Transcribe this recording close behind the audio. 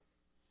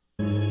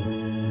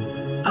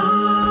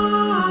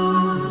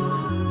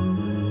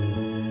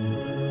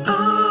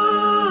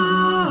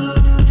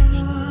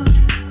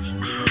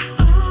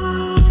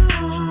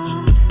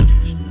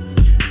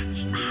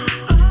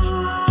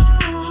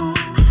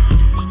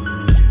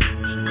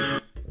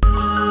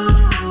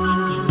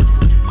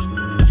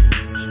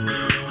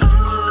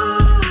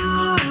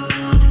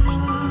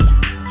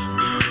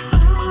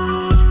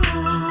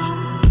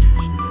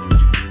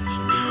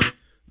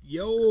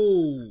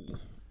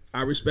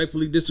I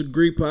Respectfully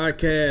Disagree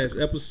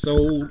podcast,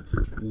 episode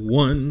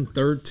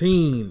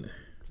 113.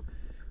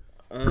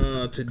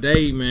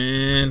 Today,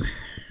 man,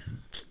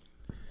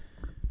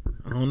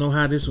 I don't know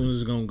how this one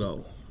is going to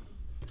go.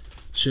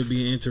 Should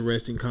be an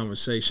interesting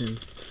conversation.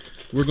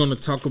 We're going to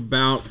talk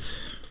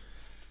about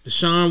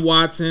Deshaun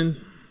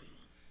Watson,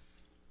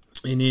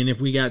 and then if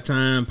we got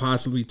time,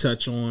 possibly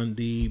touch on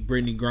the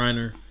Brittany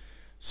Griner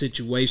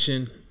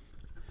situation.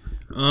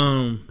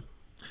 Want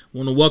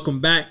to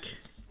welcome back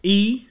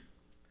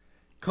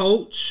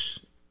Coach.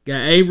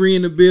 Got Avery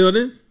in the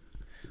building.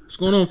 What's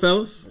going on,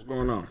 fellas? What's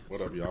going on?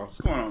 What up, y'all? What's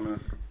going on, man?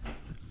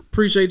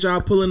 Appreciate y'all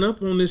pulling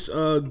up on this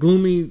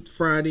gloomy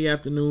Friday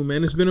afternoon,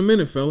 man. It's been a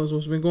minute, fellas.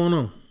 What's been going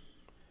on?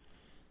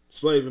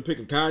 Slaving,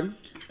 picking cotton.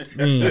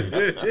 Man,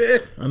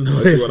 I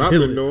know That's that what I've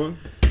been doing.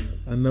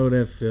 I know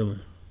that feeling.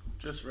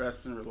 Just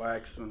resting,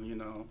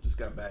 relaxing, just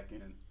got back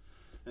in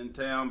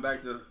town,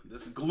 back to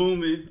this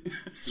gloomy.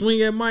 Swing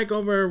that mic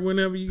over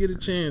whenever you get a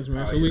chance,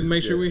 man, so we can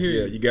make sure we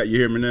hear you. You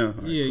hear me now? All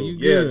right, Yeah, cool. you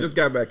good. Just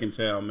got back in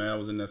town, man. I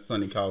was in that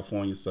sunny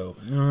California, so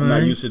All I'm not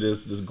right. used to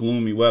this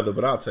gloomy weather,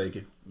 but I'll take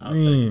it.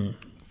 Man.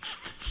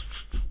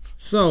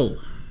 So,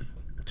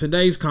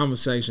 today's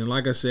conversation,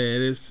 like I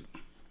said, it's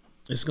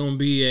going to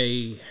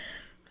be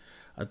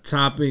a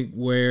topic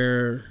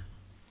where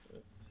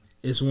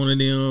it's one of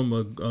them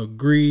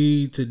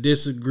agree to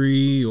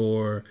disagree,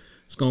 or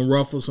it's going to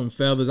ruffle some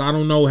feathers. I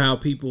don't know how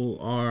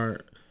people are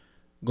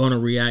going to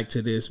react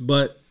to this,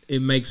 but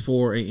it makes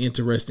for an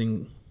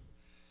interesting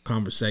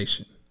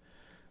conversation.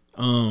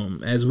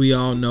 As we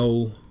all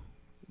know,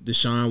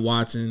 Deshaun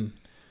Watson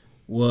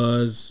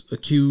was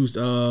accused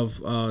of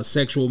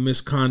sexual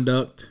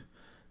misconduct.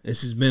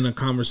 This has been a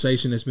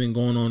conversation that's been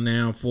going on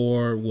now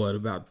for,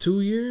 about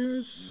 2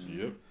 years?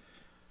 Yep.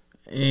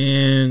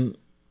 And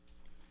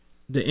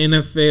the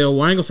NFL,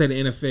 well, I ain't gonna say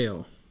the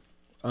NFL.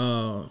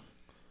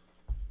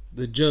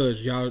 The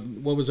judge, y'all,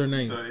 what was her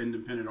name? The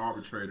independent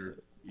arbitrator.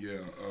 Yeah.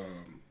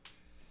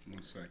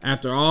 1 second.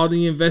 After all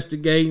the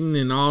investigating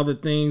and all the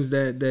things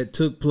that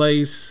took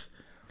place,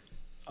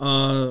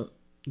 the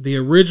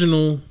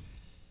original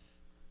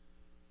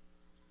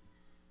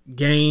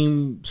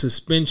game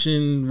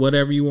suspension,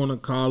 whatever you want to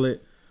call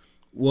it,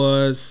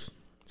 was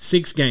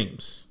 6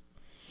 games.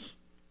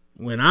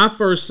 When I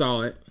first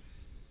saw it,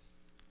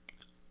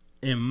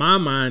 in my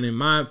mind, in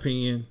my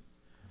opinion,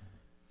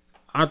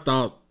 I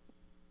thought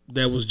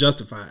that was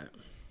justified.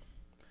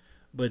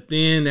 But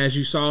then as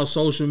you saw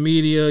social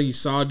media, you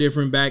saw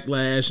different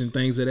backlash and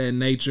things of that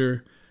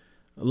nature.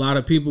 A lot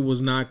of people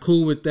was not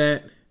cool with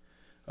that.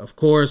 Of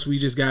course, we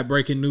just got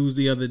breaking news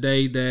the other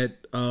day that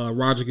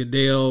Roger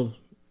Goodell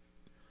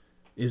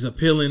is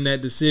appealing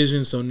that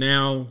decision. So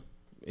now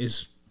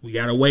we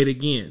got to wait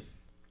again.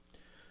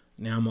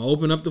 Now I'm going to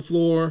open up the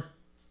floor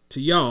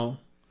to y'all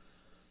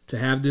to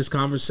have this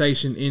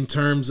conversation in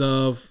terms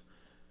of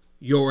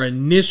your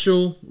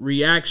initial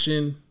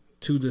reaction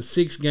to the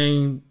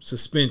 6-game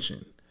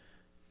suspension.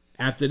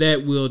 After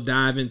that, we'll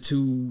dive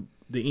into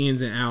the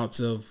ins and outs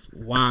of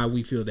why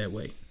we feel that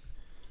way.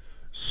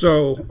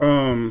 So,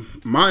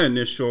 my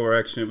initial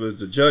reaction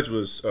was the judge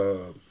was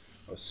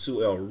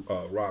Sue L.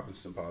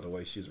 Robinson, by the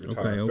way. She's a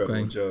retired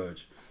federal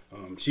judge.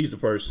 She's the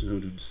person who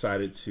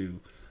decided to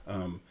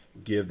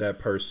give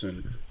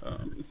Deshaun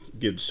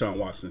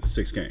Watson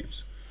 6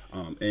 games.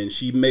 And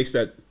she based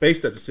that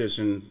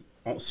decision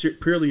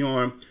purely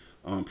on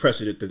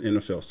precedent that the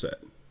NFL set.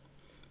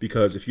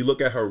 Because if you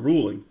look at her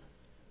ruling,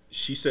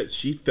 she said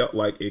she felt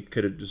like it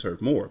could have deserved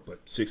more,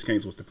 but 6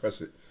 games was the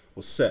precedent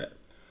was set.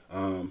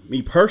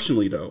 Me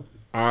personally, though,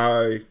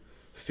 I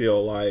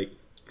feel like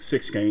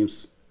 6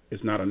 games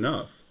is not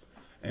enough.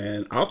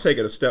 And I'll take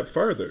it a step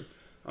further.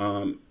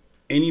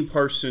 Any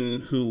person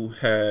who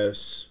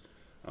has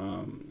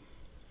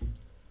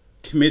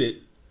committed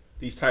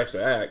these types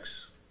of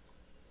acts,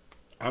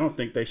 I don't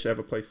think they should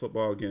ever play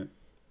football again.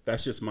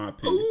 That's just my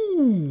opinion.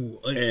 Ooh,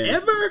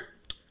 ever?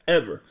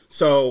 Ever.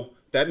 So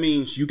that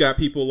means you got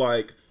people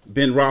like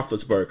Ben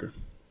Roethlisberger.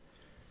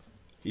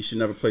 He should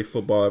never play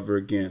football ever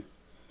again,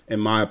 in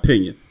my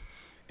opinion.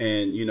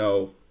 And,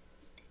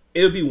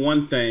 it would be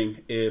one thing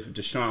if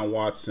Deshaun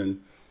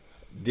Watson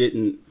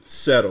didn't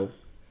settle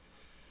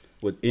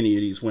with any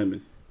of these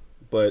women.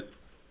 But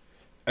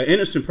an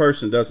innocent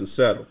person doesn't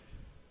settle.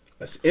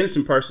 An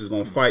innocent person is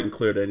going to fight and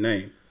clear their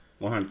name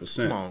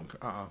 100%.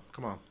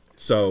 Come on.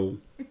 So,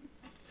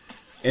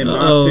 in my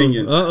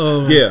opinion,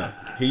 yeah,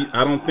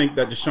 I don't think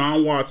that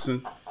Deshaun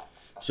Watson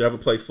should ever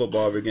play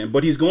football ever again.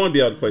 But he's going to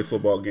be able to play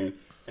football again.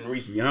 And the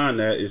reason behind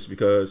that is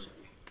because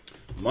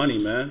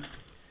money, man.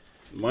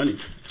 Money.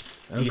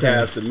 Okay. He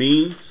has the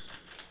means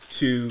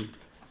to,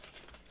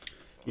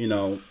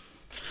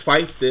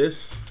 fight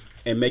this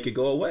and make it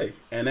go away.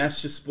 And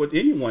that's just what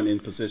anyone in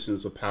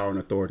positions of power and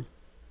authority.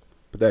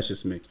 But that's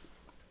just me.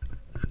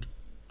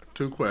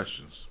 2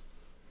 questions.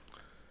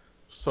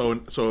 So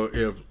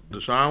if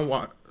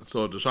Deshaun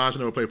should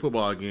never play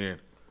football again,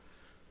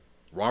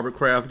 Robert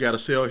Kraft got to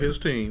sell his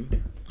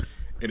team,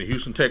 and the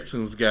Houston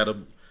Texans got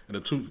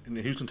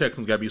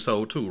to be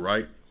sold too,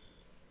 right?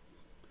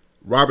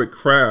 Robert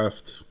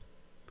Kraft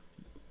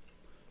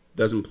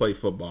doesn't play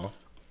football,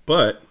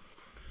 but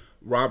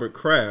Robert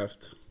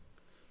Kraft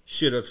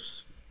should have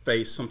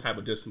faced some type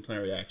of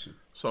disciplinary action.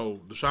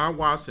 So Deshaun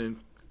Watson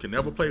can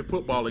never play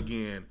football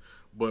again,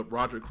 but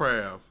Roger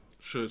Kraft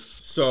should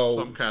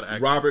some kind of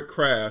action. Robert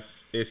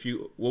Kraft,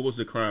 what was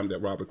the crime that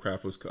Robert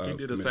Kraft was? He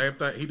did the same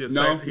thing. He did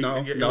No, he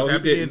didn't. No,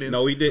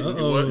 he didn't.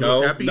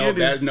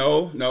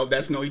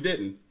 He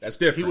didn't. That's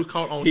different. He was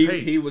caught on tape.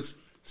 He was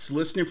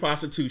soliciting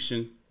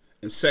prostitution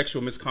and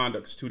sexual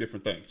misconduct is two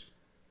different things.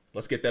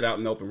 Let's get that out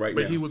in the open right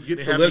now. But he was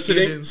getting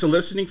happy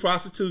soliciting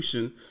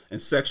prostitution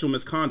and sexual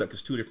misconduct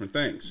is two different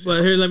things.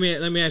 But here, let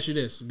me ask you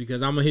this,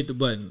 because I'm gonna hit the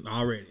button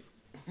already.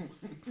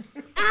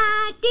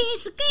 I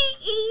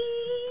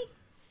disagree.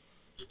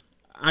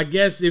 I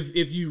guess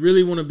if you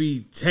really want to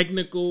be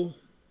technical,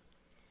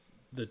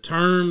 the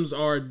terms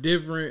are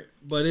different,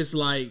 but it's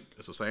like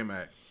it's the same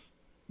act.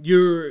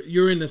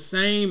 You're in the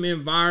same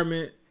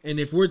environment, and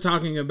if we're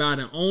talking about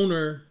an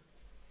owner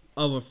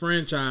of a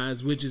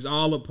franchise, which is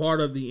all a part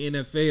of the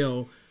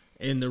NFL,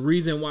 and the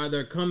reason why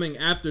they're coming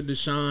after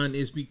Deshaun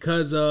is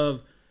because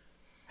of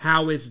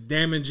how it's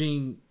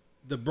damaging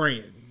the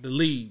brand, the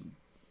league.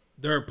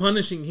 They're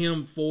punishing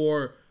him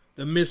for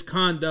the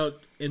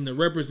misconduct and the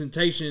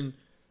representation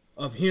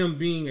of him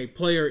being a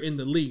player in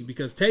the league,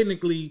 because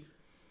technically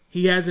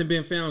he hasn't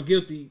been found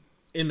guilty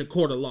in the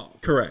court of law.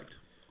 Correct.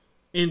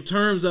 In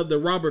terms of the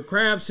Robert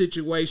Kraft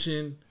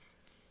situation,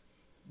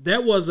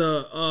 that was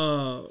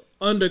a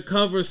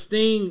undercover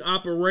sting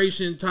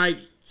operation type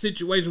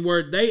situation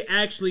where they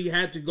actually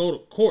had to go to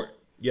court.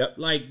 Yep.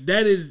 Like,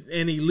 that is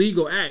an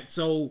illegal act.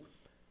 So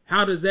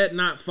how does that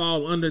not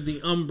fall under the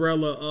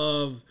umbrella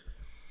of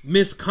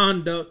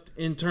misconduct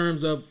in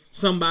terms of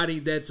somebody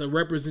that's a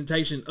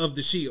representation of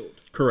the Shield?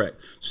 Correct.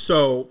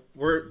 So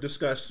we're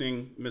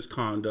discussing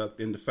misconduct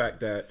and the fact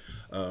that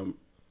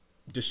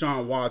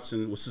Deshaun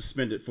Watson was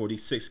suspended for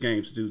these 6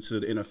 games due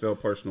to the NFL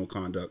personal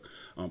conduct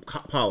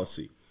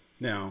policy.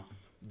 Now,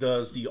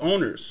 does the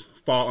owners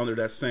fall under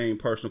that same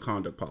personal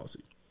conduct policy?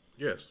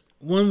 Yes.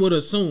 One would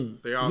assume.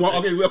 They all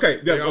okay.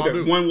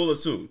 do. One will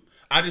assume.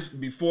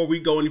 Before we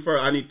go any further,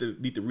 I need to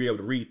be able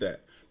to read that,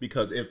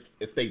 because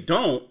if they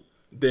don't,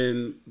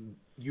 then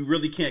you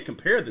really can't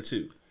compare the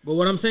two. But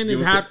what I'm saying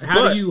is,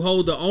 how do you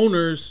hold the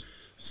owners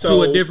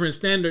to a different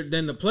standard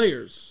than the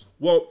players?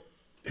 Well,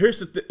 here's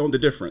the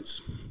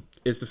difference.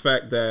 Is the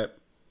fact that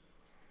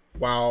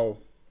while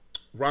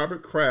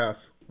Robert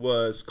Kraft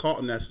was caught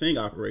in that sting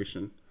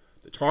operation,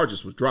 the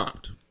charges was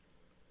dropped.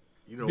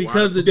 You know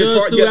because why? the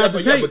judge threw out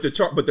the tapes.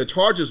 But the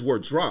charges were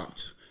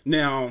dropped.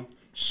 Now,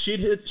 should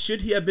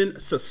he have been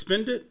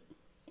suspended?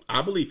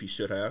 I believe he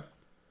should have,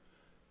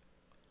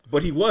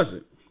 but he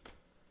wasn't.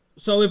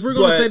 So if we're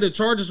going to say the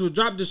charges were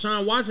dropped,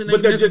 Deshaun Watson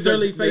ain't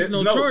necessarily face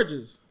no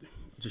charges.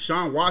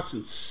 Deshaun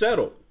Watson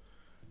settled.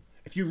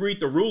 If you read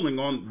the ruling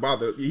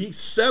he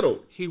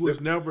settled. He was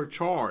never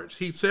charged.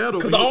 He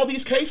settled. Because all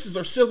these cases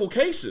are civil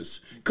cases.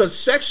 Because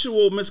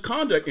sexual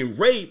misconduct and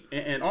rape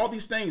and all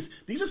these things,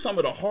 these are some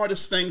of the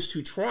hardest things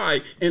to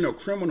try in a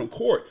criminal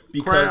court.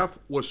 Kraft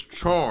was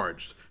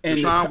charged. And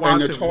Deshaun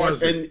Watson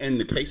wasn't. And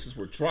the cases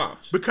were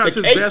dropped. Because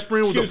his best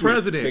friend was the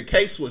president. The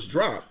case was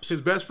dropped. His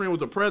best friend was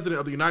the president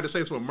of the United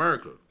States of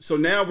America. So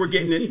now we're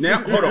getting it.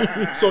 Hold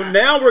on. So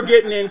now we're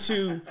getting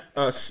into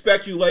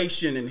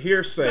speculation and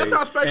hearsay. That's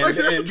not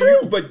speculation. That's the truth.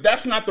 But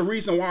that's not the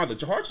reason why the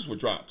charges were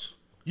dropped.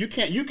 You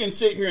can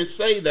sit here and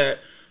say that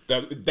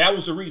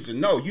was the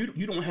reason. No,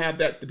 you don't have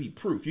that to be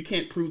proof. You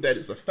can't prove that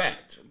it's a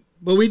fact.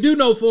 But we do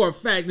know for a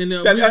fact, and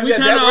we kind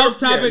of off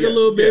topic a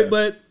little bit,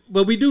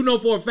 but we do know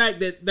for a fact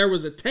that there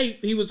was a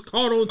tape. He was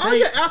caught on tape. Oh,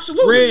 yeah,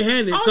 absolutely.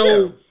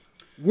 Red-handed.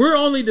 We're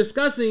only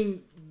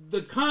discussing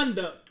the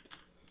conduct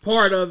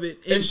part of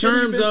it in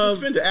terms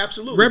of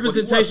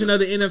representation of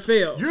the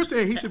NFL. You're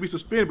saying he should be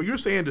suspended, but you're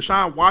saying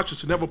Deshaun Watson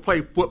should never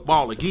play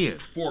football again.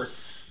 For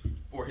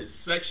his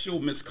sexual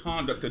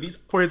misconduct.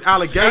 For his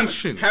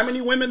allegations. How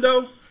many women,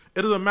 though?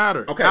 It doesn't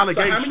matter. Okay,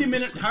 allegations.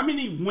 So how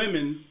many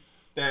women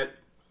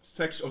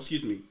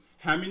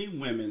how many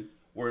women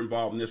were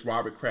involved in this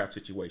Robert Kraft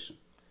situation?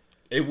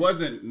 It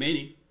wasn't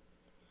many.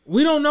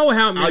 We don't know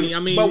how many.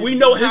 But we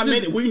know how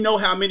many. We know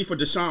how many for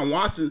Deshaun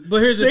Watson.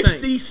 But here's the thing: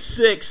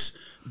 66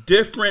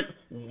 different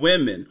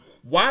women.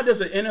 Why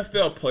does an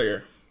NFL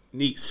player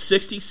need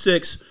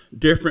 66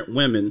 different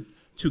women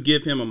to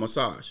give him a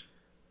massage?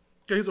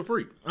 Yeah, he's a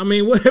freak. I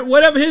mean,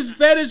 whatever his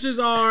fetishes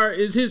are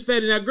is his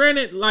fetish. Now,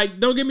 granted,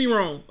 don't get me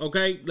wrong.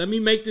 Okay, let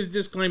me make this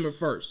disclaimer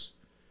first.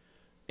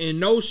 In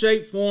no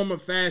shape, form, or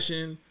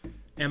fashion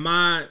am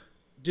I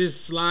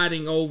just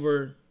sliding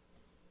over,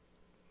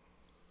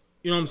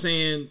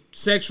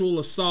 sexual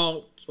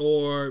assault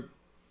or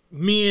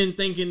men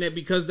thinking that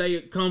because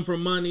they come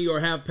from money or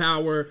have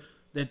power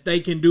that they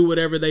can do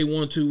whatever they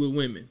want to with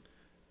women.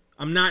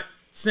 I'm not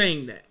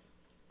saying that.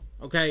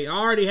 Okay, I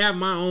already have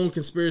my own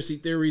conspiracy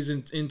theories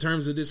in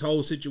terms of this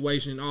whole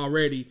situation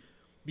already,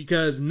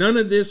 because none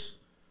of this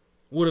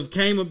would have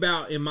came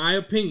about, in my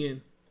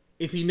opinion,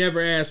 if he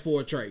never asked for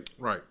a trade.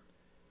 Right.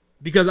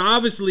 Because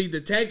obviously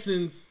the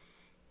Texans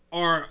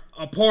are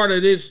a part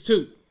of this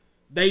too.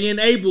 they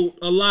enabled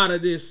a lot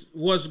of this,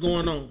 what's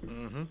going on.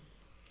 Mm-hmm.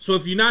 So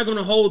if you're not going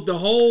to hold the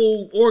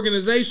whole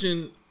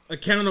organization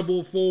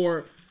accountable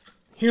for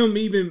him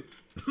even,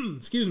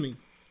 excuse me,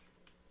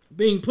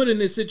 being put in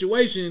this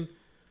situation,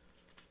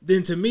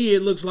 then to me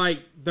it looks like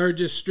they're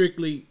just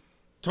strictly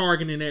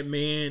targeting that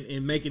man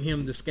and making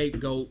him the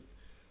scapegoat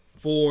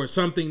for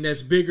something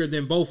that's bigger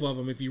than both of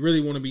them, if you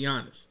really want to be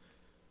honest.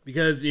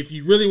 Because if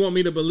you really want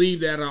me to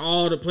believe that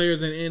all the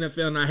players in the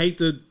NFL, and I hate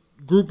to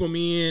group them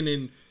in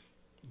and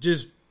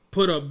just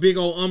put a big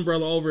old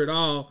umbrella over it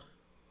all,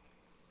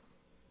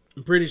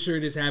 I'm pretty sure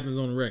this happens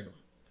on the regular.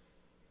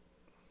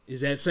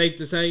 Is that safe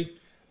to say?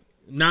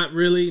 Not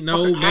really.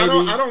 No, Okay,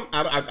 maybe.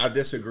 I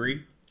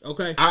disagree.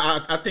 Okay.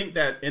 I think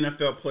that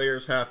NFL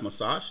players have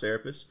massage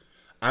therapists.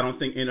 I don't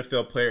think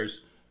NFL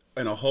players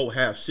in a whole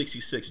have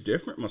 66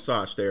 different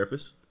massage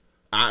therapists.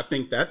 I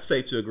think that's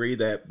safe to agree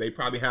that they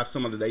probably have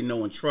someone that they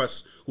know and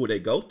trust who they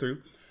go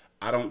through.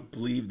 I don't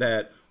believe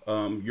that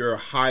your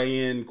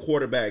high-end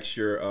quarterbacks,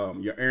 your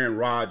Aaron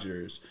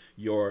Rodgers,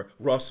 your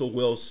Russell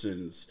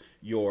Wilsons,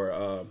 your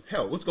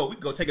hell, we can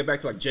go take it back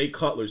to like Jay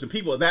Cutlers and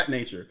people of that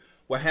nature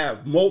will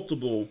have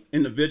multiple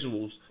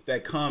individuals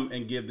that come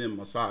and give them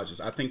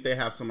massages. I think they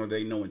have someone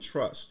they know and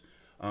trust.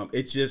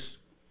 It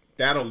just,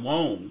 that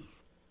alone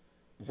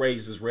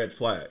raises red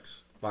flags.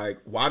 Like,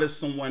 why does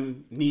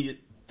someone need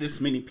this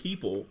many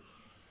people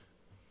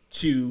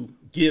to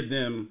give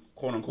them,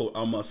 quote unquote,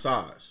 a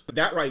massage?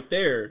 That right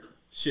there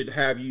should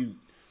have you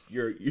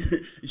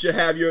should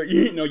have your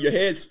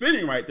head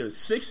spinning right there.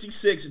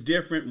 66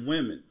 different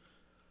women.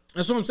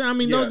 That's what I'm saying. I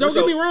mean, Yeah, don't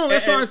so- get me wrong.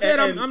 That's why I said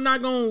and- I'm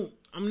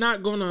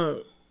not gonna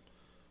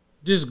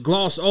just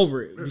gloss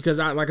over it, because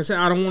like I said,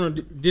 I don't want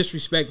to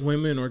disrespect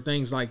women or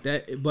things like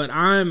that. But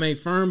I'm a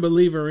firm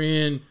believer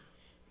in,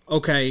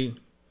 okay,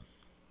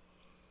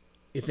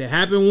 if it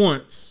happened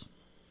once,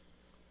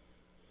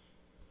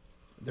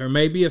 there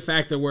may be a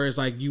factor where it's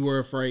like you were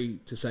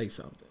afraid to say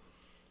something,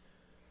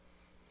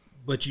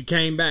 but you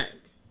came back.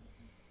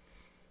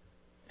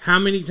 How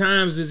many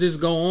times does this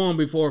go on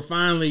before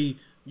finally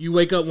you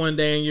wake up one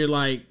day and you're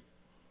like,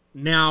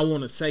 now I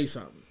want to say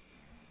something?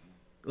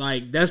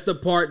 Like, that's the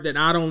part that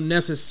I don't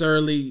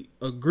necessarily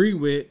agree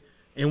with.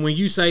 And when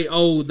you say,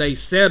 oh, they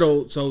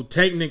settled, so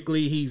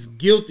technically he's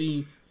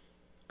guilty,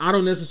 I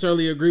don't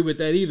necessarily agree with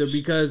that either,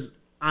 because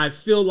I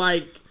feel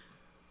like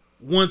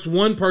once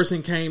one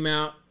person came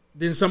out,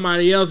 then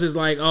somebody else is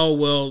like, oh,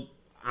 well,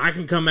 I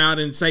can come out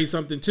and say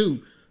something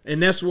too.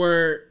 And that's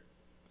where,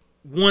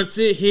 once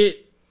it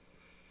hit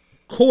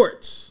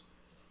courts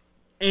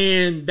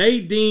and they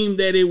deemed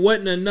that it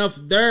wasn't enough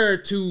there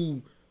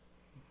to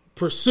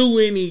pursue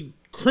any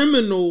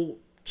criminal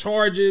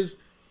charges,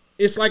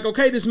 it's like,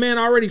 okay, this man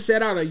already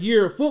sat out a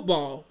year of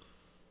football.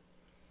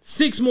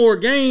 6 more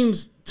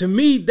games, to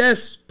me,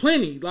 that's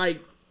plenty. Like,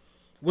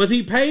 was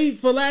he paid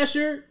for last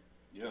year?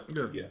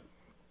 Yeah.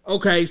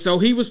 Okay, so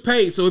he was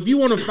paid. So if you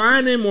want to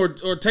fine him or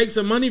take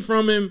some money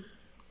from him,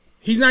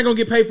 he's not going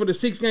to get paid for the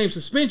 6-game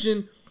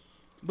suspension.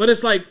 But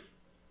it's like,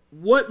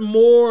 what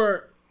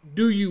more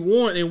do you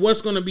want, and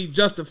what's going to be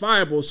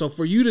justifiable? So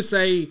for you to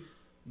say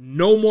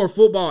no more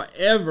football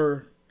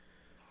ever,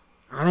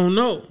 I don't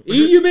know.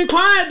 You've been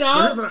quiet,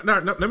 dog. No,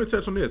 let me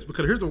touch on this,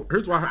 because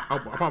here's why I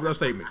probably that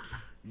statement.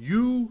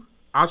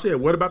 I said,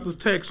 what about the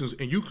Texans?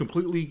 And you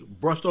completely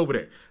brushed over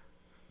that.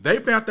 They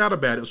found out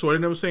about it, so they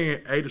never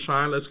saying, "Hey,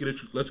 Deshaun, let's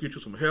get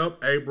you some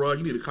help. Hey, bro,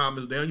 you need to calm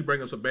this down. You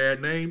bring us a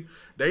bad name."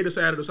 They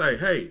decided to say,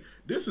 "Hey,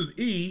 this is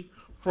E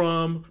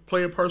from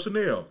Player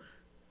Personnel.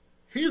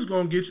 He's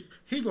gonna get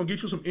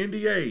you some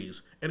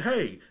NDAs. And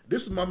hey,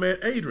 this is my man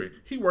Adrian.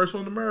 He works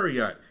on the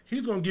Marriott.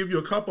 He's gonna give you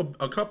a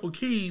couple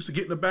keys to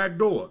get in the back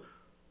door."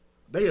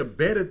 They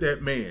abetted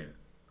that man.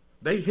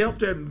 They helped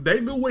that. They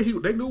knew what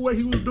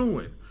he was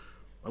doing.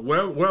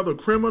 Well, whether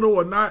criminal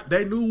or not,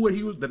 they knew what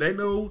he was. They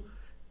know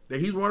that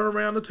he's running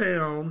around the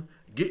town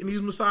getting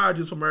these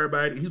massages from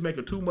everybody. He's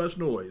making too much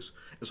noise.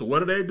 And so what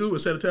did they do?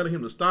 Instead of telling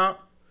him to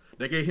stop,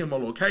 they gave him a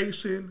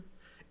location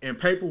and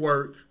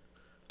paperwork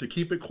to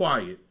keep it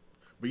quiet.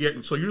 But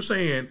yet, so you're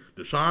saying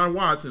Deshaun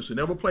Watson should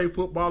never play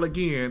football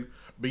again,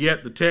 but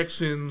yet the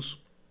Texans,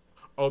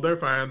 oh, they're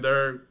fine.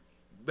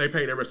 They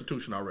paid their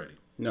restitution already.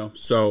 No,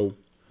 so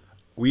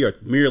we are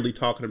merely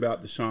talking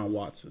about Deshaun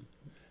Watson.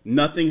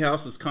 Nothing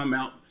else has come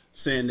out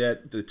saying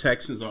that the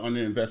Texans are under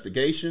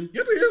investigation.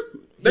 Yes, it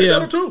is. They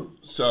settled too.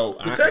 So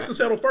the Texans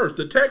settled first.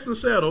 The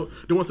Texans settled.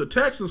 Then once the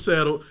Texans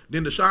settled,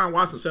 then Deshaun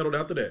Watson settled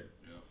after that.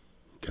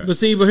 Okay. But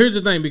here's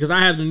the thing, because I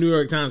have the New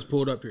York Times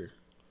pulled up here.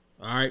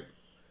 All right.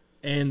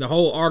 And the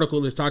whole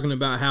article is talking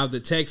about how the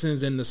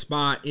Texans and the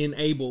spy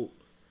enabled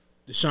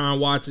Deshaun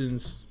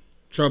Watson's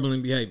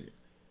troubling behavior.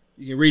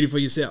 You can read it for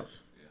yourself.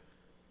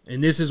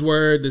 And this is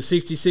where the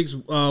 66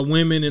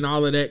 women and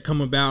all of that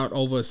come about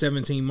over a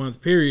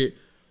 17-month period.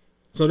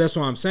 So that's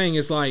why I'm saying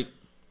it's like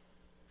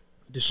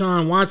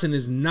Deshaun Watson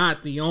is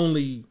not the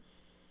only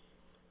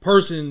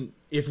person.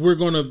 If we're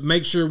going to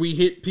make sure we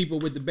hit people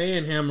with the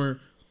band hammer,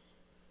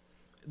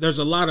 there's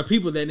a lot of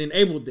people that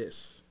enabled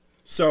this.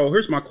 So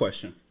here's my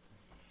question.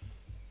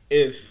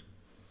 If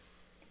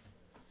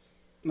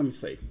let me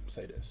say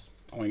this.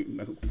 I want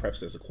to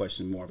preface as a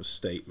question, more of a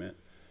statement.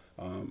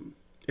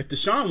 If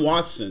Deshaun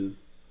Watson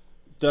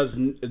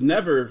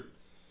never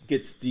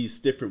gets these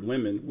different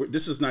women,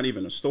 this is not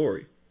even a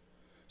story.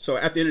 So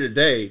at the end of the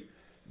day,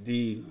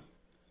 the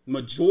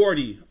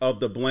majority of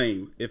the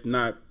blame, if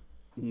not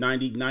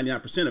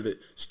 99% of it,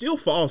 still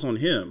falls on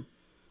him.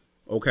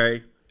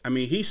 Okay? I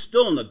mean, he's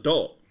still an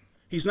adult.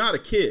 He's not a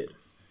kid.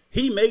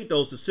 He made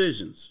those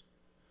decisions.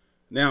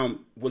 Now,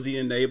 was he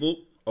enabled?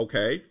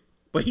 Okay.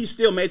 But he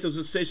still made those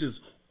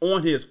decisions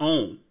on his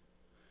own.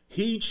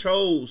 He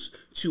chose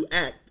to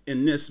act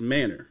in this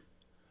manner.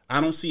 I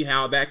don't see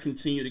how that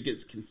continue to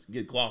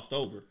get glossed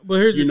over. But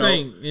here's the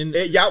thing.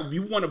 Y'all,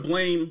 you want to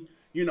blame,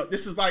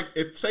 this is like,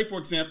 if, say, for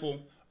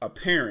example, a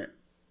parent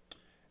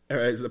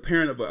is a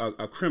parent of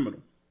a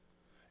criminal,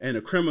 and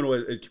a criminal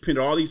has committed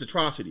all these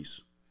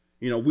atrocities.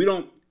 We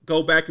don't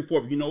go back and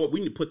forth. You know what?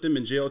 We need to put them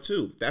in jail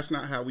too. That's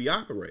not how we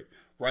operate.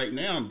 Right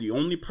now, the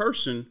only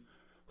person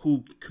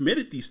who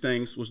committed these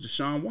things was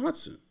Deshaun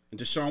Watson. And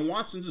Deshaun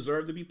Watson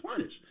deserved to be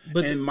punished.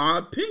 But in my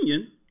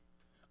opinion,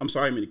 I'm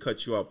sorry, I didn't mean to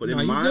cut you off, but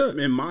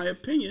in my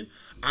opinion,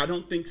 I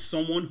don't think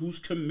someone who's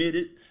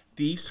committed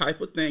these type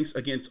of things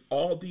against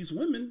all these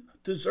women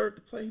deserve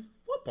to play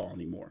football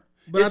anymore.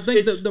 But I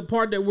think the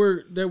part that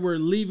we're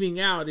leaving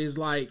out is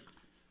like,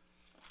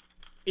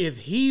 if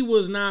he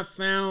was not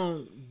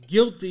found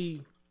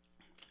guilty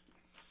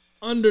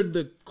under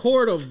the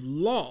court of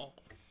law,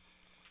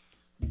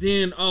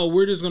 then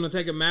we're just going to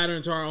take a matter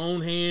into our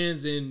own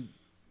hands and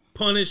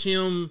punish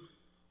him.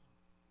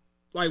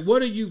 Like,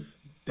 what are you?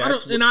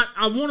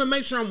 I want to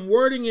make sure I'm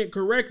wording it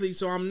correctly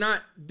so I'm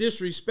not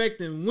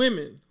disrespecting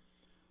women.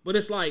 But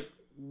it's like,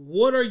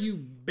 what are you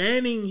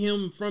banning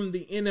him from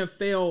the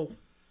NFL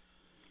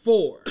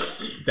for?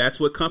 That's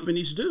what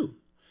companies do.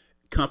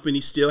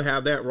 Companies still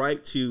have that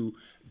right to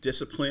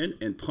discipline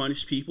and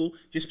punish people.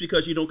 Just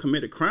because you don't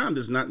commit a crime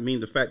does not mean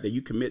the fact that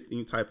you commit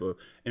any type of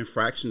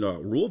infraction or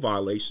rule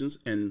violations.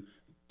 And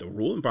the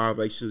rule in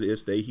violations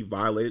is that he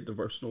violated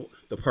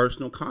the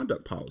personal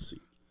conduct policy.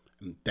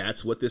 And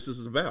that's what this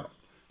is about.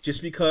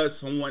 Just because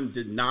someone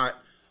did not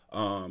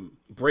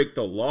break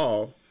the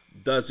law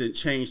doesn't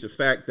change the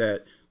fact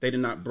that they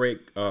didn't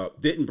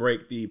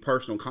break the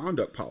personal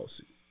conduct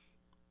policy.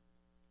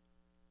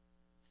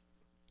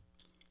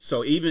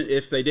 So even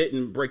if they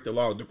didn't break the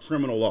law, the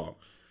criminal law,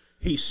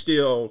 he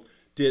still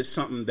did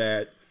something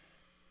that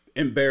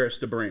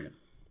embarrassed the brand.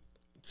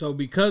 So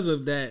because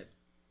of that,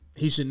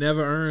 he should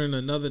never earn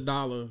another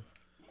dollar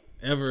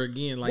ever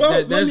again. Like,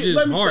 well, that's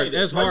just hard.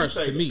 That's harsh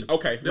to me.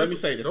 Okay, let me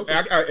say this.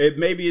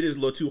 Maybe it is a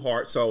little too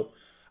hard. So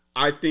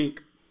I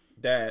think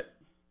that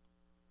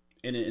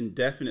an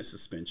indefinite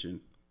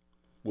suspension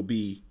will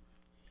be,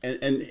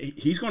 and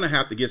he's going to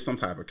have to get some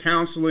type of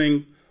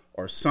counseling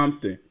or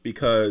something,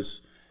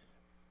 because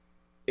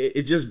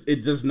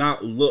it does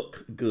not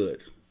look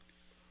good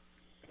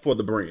for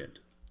the brand.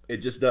 It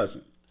just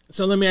doesn't.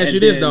 So let me ask you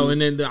this though,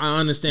 and then I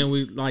understand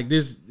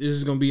this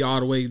is going to be all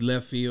the way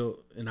left field,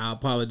 and I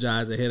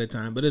apologize ahead of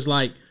time, but it's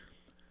like,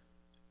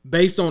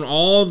 based on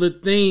all the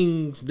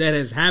things that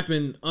has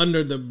happened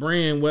under the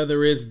brand,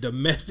 whether it's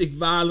domestic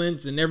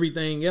violence and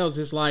everything else,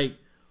 it's like,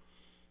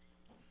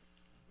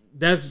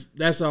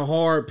 that's a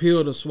hard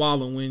pill to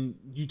swallow when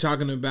you're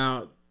talking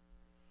about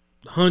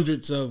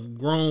hundreds of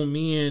grown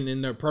men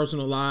in their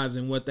personal lives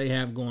and what they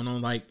have going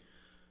on. Like,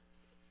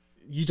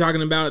 you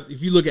talking about,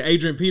 if you look at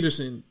Adrian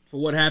Peterson, for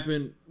what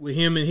happened with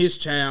him and his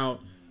child,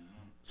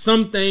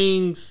 some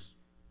things,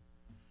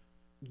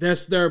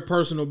 that's their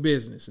personal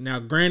business. Now,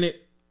 granted,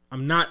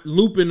 I'm not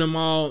looping them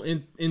all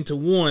into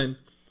one,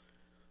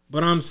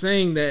 but I'm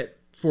saying that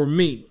for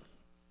me,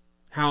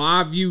 how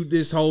I viewed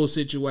this whole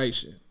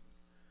situation,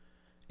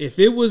 if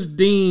it was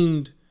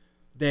deemed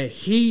that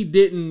he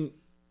didn't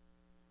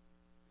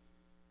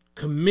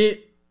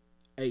commit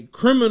a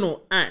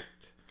criminal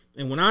act,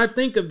 and when I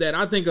think of that,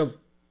 I think of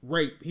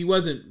rape. He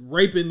wasn't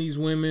raping these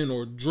women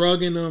or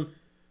drugging them,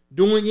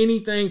 doing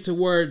anything to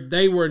where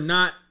they were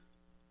not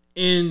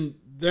in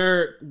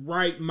their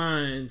right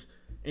minds,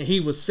 and he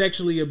was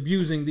sexually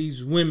abusing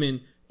these women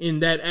in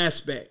that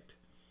aspect.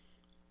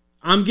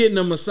 I'm getting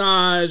a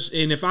massage,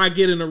 and if I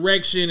get an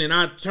erection and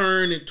I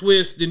turn and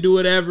twist and do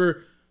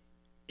whatever,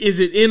 is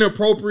it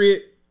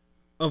inappropriate?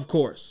 Of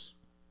course.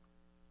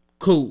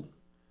 Cool.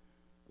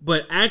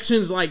 But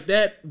actions like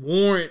that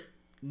warrant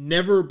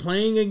never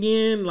playing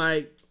again.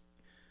 Like,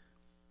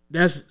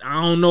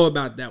 I don't know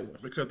about that one.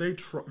 Because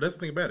that's the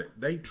thing about it.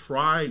 They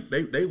tried.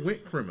 They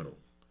went criminal.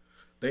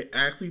 They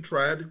actually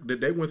tried.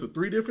 They went to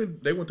three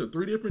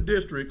different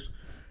districts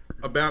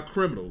about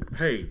criminal.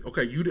 Hey,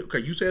 okay, you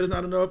said it's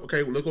not enough.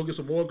 Okay, well, let's go get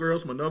some more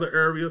girls from another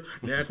area.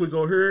 Now we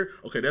go here.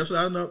 Okay, that's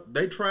not enough.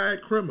 They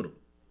tried criminal.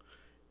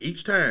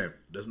 Each time,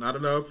 that's not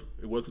enough.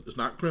 It's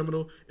not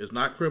criminal. It's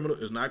not criminal.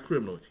 It's not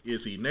criminal.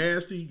 Is he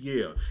nasty?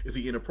 Yeah. Is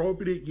he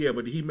inappropriate? Yeah.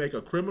 But did he make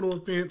a criminal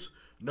offense?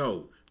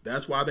 No.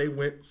 That's why they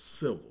went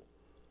civil.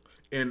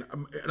 And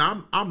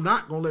I'm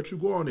not gonna let you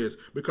go on this,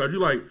 because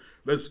you're like,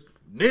 let's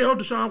nail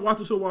Deshaun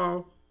Watson to a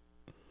wall.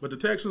 But the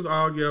Texans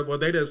all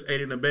they just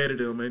aided and abetted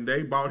him, and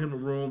they bought him the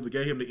rooms, and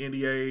gave him the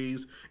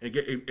NDAs, and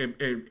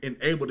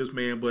enabled this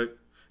man. But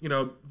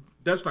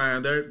that's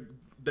fine.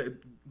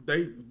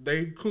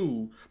 They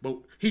cool, but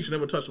he should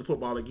never touch the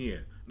football again.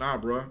 Nah,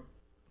 bro.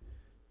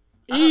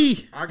 I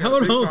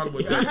hold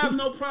on. I have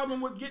no problem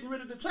with getting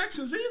rid of the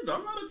Texans either.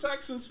 I'm not a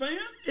Texans fan.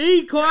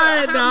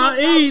 Quiet, dog.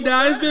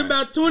 It's been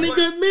about 20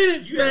 good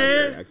minutes,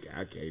 man.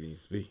 I can't even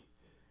speak.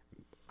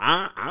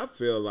 I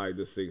feel like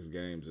the 6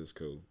 games is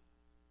cool.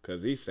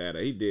 Because he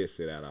did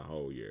sit out a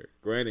whole year.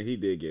 Granted, he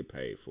did get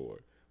paid for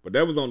it. But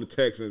that was on the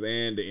Texans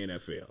and the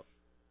NFL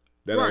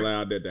that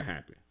allowed that to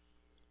happen.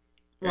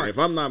 Right. And if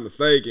I'm not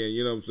mistaken,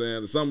 you know what I'm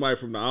saying, somebody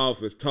from the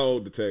office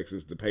told the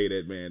Texans to pay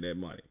that man that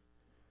money.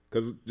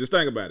 Because just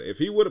think about it. If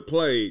he would have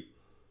played,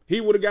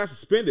 he would have got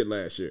suspended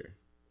last year.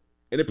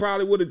 And it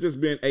probably would have just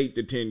been 8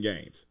 to 10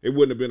 games. It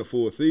wouldn't have been a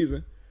full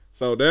season.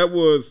 So that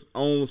was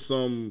on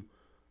some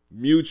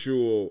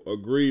mutual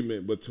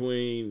agreement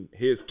between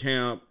his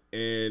camp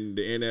and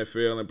the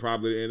NFL and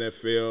probably the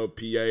NFL,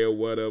 PA or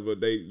whatever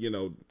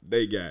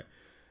they got.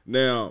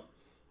 Now,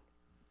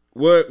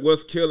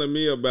 what's killing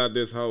me about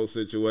this whole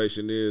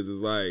situation is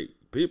like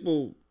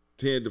people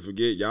tend to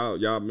forget,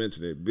 y'all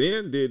mentioned it.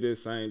 Ben did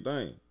this same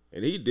thing,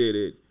 and he did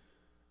it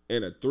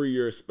in a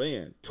 3-year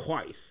span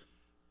twice.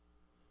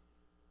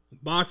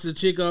 Box a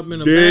chick up in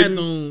the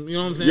bathroom, you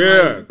know what I'm saying?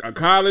 Yeah, a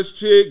college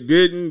chick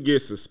didn't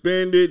get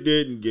suspended,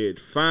 didn't get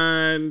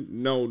fined,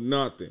 no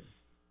nothing.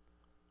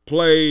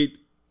 Played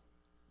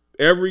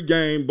every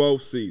game,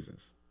 both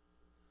seasons.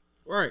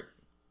 Right.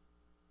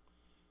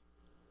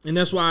 And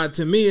that's why,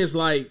 to me, it's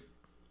like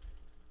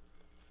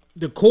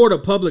the court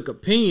of public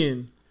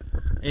opinion,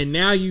 and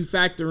now you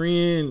factor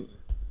in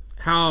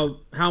how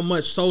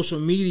much social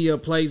media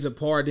plays a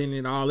part in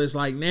it all. It's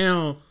like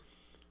now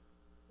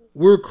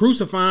we're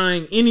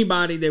crucifying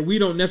anybody that we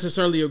don't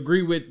necessarily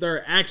agree with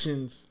their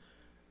actions.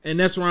 And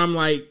that's where I'm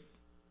like,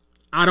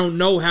 I don't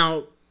know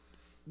how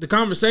the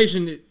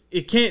conversation,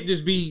 it can't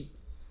just be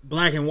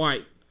black and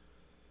white.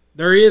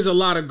 There is a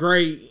lot of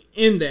gray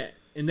in that.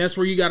 And that's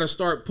where you got to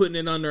start putting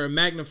it under a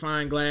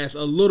magnifying glass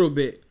a little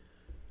bit.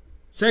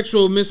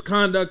 Sexual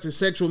misconduct is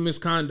sexual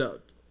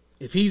misconduct.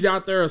 If he's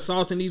out there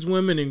assaulting these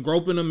women and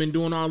groping them and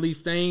doing all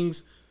these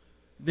things,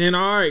 then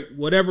all right,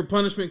 whatever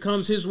punishment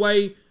comes his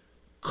way,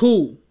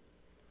 cool.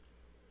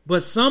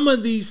 But some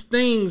of these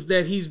things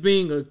that he's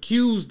being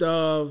accused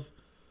of,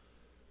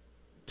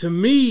 to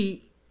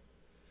me,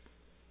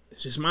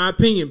 it's just my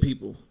opinion,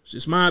 people. It's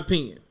just my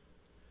opinion.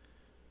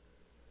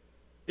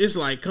 It's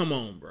like, come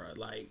on, bro.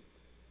 Like,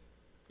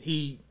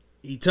 he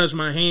touched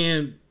my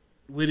hand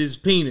with his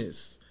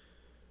penis.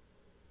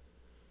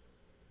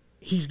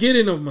 He's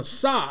getting a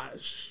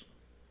massage.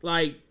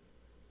 Like,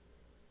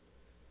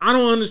 I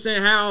don't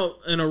understand how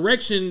an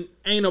erection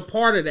ain't a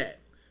part of that.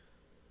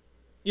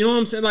 You know what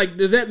I'm saying? Like,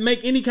 does that make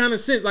any kind of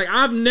sense? Like,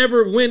 I've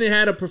never went and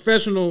had a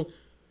professional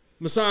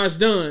massage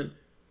done,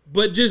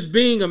 but just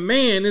being a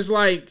man is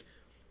like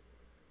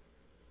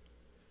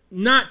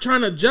not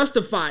trying to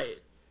justify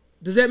it.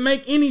 Does that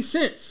make any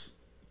sense?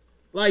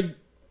 Like,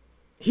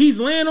 he's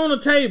laying on a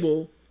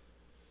table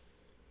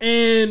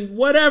and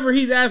whatever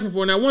he's asking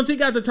for. Now, once he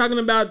got to talking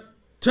about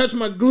touch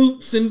my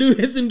glutes and do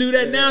this and do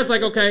that, now it's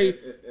like, okay,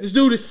 this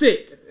dude is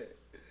sick.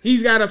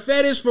 He's got a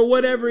fetish for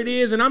whatever it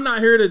is, and I'm not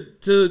here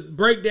to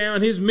break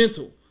down his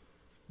mental.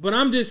 But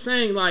I'm just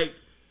saying, like,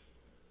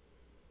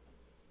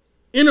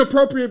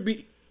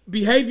 inappropriate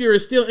behavior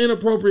is still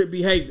inappropriate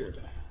behavior.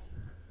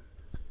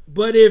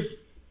 But if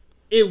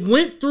it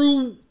went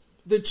through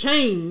the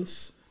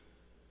chains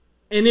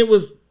and it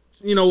was,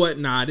 you know what,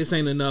 nah, this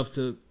ain't enough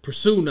to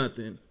pursue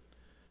nothing,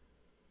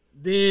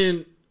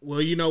 then,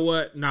 well, you know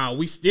what, nah,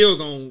 we still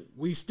gonna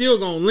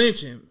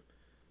lynch him.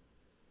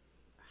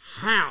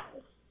 How?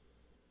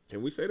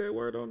 Can we say that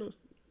word on this?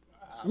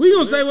 We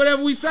gonna say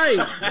whatever we say,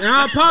 and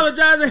I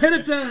apologize ahead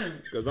of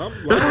time. Cause I'm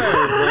live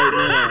right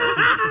now.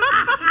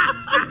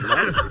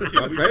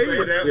 My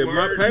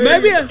page,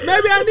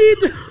 maybe I need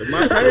to. If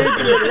my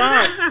page is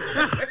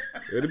locked,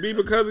 it'll be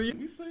because of you.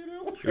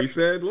 He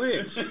said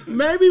lynch.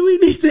 Maybe we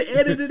need to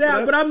edit it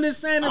out, but I'm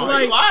just saying it's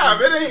like live.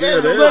 It ain't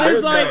edited. But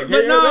it's like,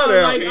 but no,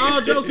 like all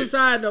jokes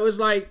aside though, it's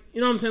like, you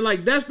know what I'm saying?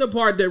 Like, that's the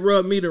part that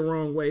rubbed me the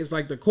wrong way. It's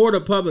like the court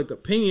of public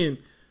opinion.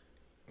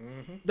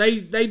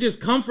 They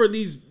just comfort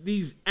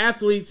these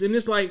athletes, and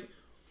it's like,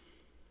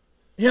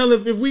 hell,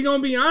 if we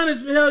gonna be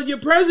honest, hell, your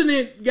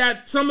president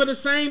got some of the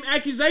same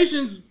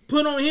accusations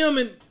put on him,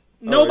 and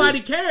nobody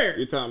cared.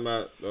 You're talking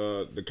about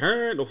the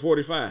current or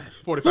 45?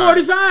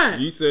 45.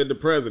 You said the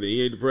president.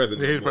 He ain't the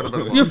president. He ain't the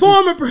president. Your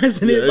former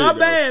president. Yeah, my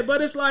bad,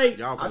 but it's like,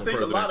 I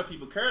think a lot of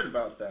people cared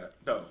about that,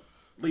 though.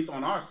 At least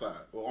on our side,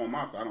 or on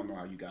my side. I don't know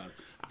how you guys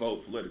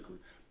vote politically,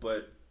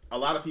 but a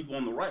lot of people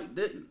on the right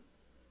didn't.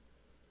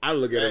 I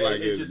look at it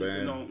like this,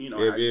 man.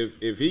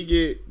 If he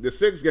get the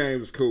 6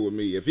 games is cool with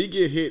me. If he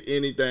get hit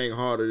anything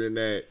harder than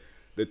that,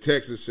 the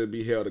Texans should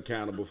be held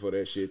accountable for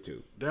that shit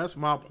too. That's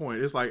my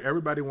point. It's like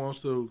everybody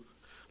wants to,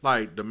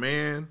 like, the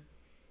man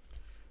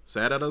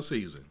sat out a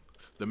season.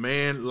 The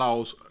man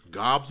lost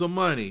gobs of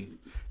money,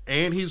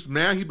 and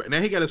now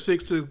he got a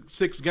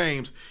 6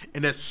 games,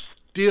 and that's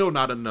still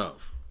not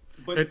enough.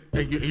 But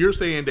And you're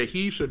saying that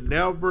he should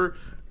never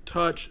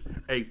touch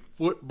a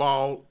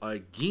football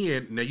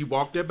again. Now you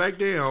walk that back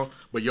down,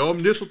 but your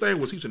initial thing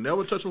was he should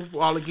never touch a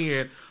football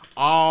again,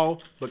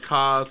 all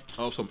because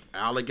of some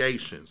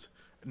allegations.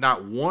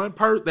 Not one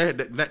person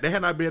they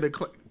had not been able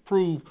to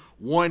prove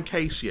one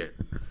case yet.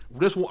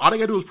 This one, all they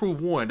gotta do is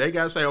prove one. They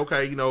gotta say,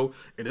 okay, in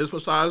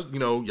this size,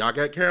 y'all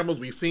got cameras,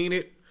 we seen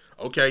it.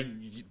 Okay,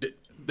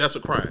 that's a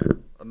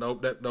crime. No,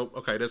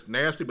 okay, that's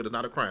nasty, but it's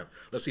not a crime.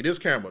 Let's see this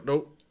camera.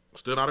 Nope,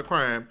 still not a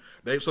crime.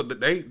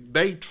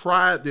 They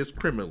tried this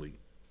criminally.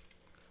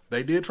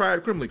 They did try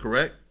it criminally,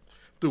 correct?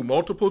 Through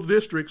multiple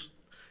districts,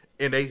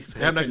 and they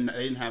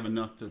didn't have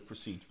enough to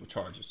proceed with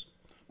charges.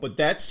 But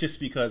that's just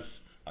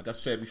because, like I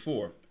said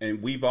before,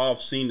 and we've all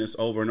seen this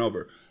over and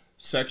over,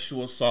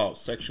 sexual assault,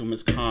 sexual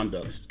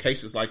misconduct,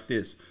 cases like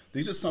this.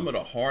 These are some of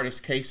the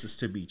hardest cases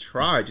to be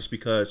tried just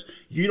because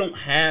you don't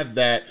have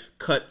that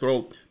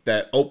cutthroat,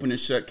 that open and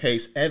shut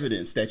case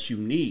evidence that you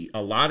need.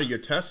 A lot of your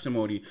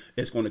testimony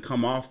is going to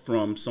come off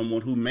from someone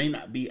who may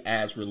not be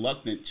as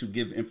reluctant to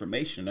give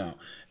information out.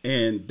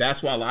 And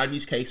that's why a lot of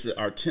these cases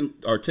are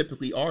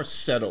typically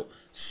settled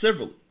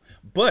civilly.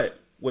 But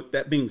with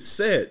that being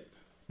said,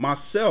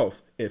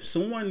 myself, if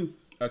someone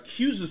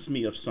accuses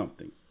me of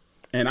something,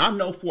 and I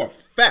know for a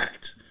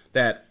fact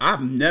that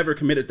I've never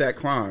committed that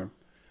crime,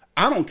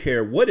 I don't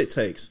care what it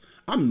takes.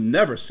 I'm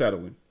never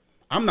settling.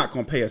 I'm not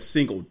going to pay a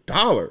single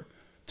dollar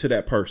to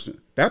that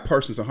person. That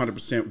person's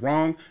 100%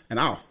 wrong, and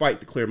I'll fight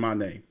to clear my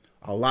name.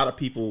 A lot of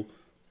people,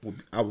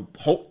 I would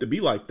hope to be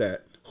like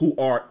that, who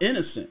are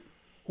innocent,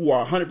 who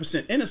are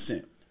 100%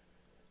 innocent.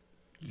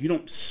 You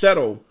don't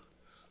settle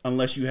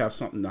unless you have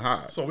something to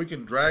hide. So we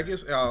can drag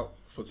this out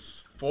for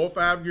 4 or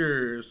 5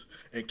 years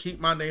and keep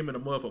my name in the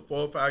mud for 4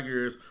 or 5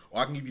 years,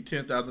 or I can give you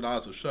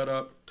 $10,000 to shut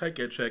up, take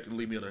that check, and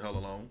leave me the hell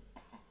alone.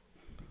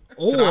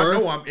 Or I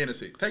know I'm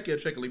innocent. Take that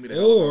check and leave me the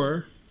hell alone.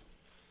 Or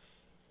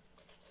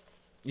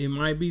it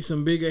might be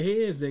some bigger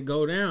heads that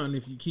go down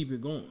if you keep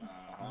it going,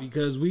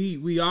 because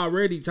we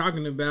already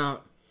talking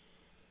about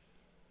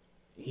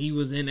he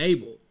was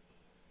enabled.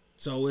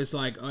 So it's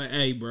like,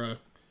 hey, bro,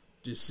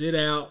 just sit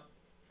out.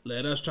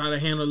 Let us try to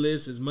handle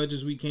this as much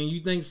as we can.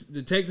 You think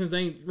the Texans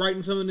ain't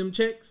writing some of them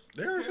checks?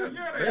 They They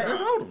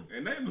wrote them.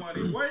 and they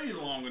money way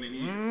longer than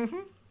he is.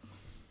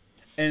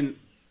 And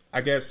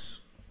I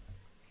guess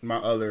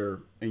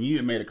and you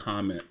had made a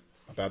comment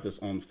about this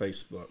on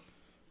Facebook,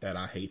 that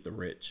I hate the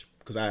rich,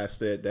 because I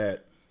said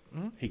that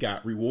he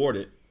got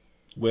rewarded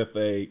with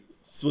a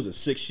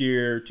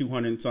 6-year,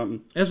 200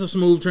 something. That's a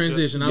smooth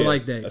transition. I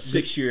like that. A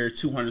 6-year,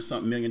 200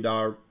 something $1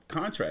 million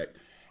contract.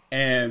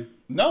 And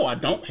no, I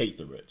don't hate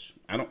the rich.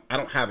 I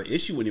don't have an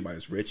issue with anybody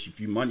that's rich. If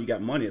you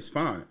got money, it's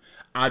fine.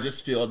 I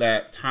just feel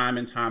that time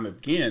and time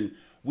again,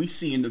 we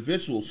see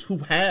individuals who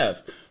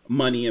have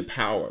money and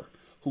power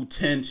who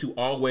tend to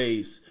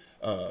always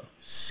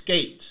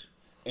skate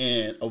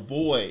and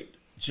avoid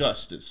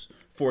justice.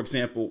 For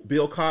example,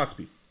 Bill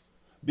Cosby.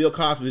 Bill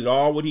Cosby did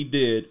all what he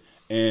did,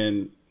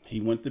 and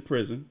he went to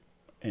prison,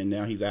 and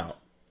now he's out.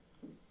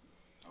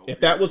 Okay.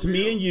 If that was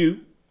me and you,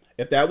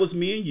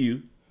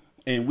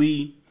 and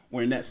we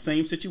were in that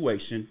same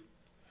situation,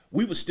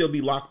 we would still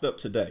be locked up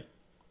today.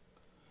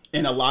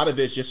 And a lot of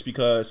it's just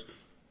because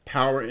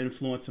power,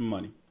 influence, and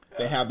money.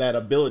 They have that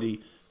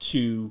ability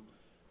to,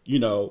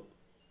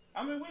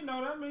 I mean, we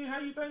know that. I mean, how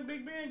you think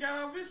Big Ben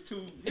got off his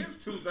two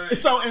things?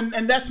 So,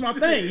 and that's my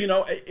thing.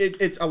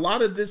 It's a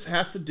lot of this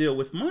has to deal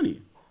with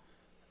money,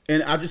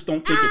 and I just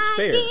don't think it's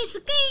fair.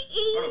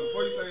 Hold on,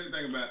 before you say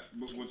anything about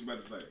what you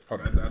about to say, I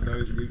know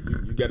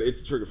you got to itch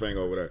the trigger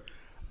finger over there.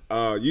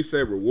 You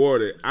said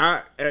rewarded.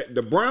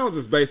 The Browns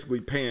is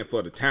basically paying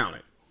for the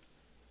talent.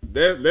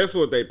 That's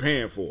what they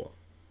paying for.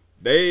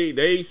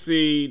 They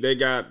see they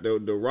got the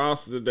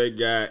roster that they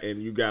got,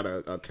 and you got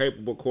a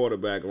capable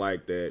quarterback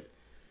like that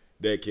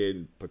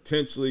can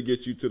potentially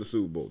get you to the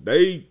Super Bowl.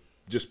 They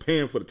just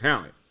paying for the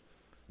talent,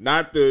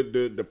 not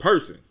the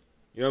person.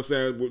 You know what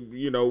I'm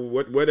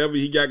saying? Whatever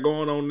he got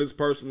going on in this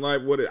person's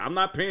life, I'm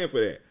not paying for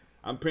that.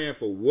 I'm paying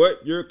for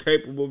what you're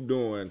capable of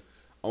doing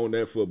on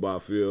that football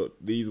field.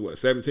 These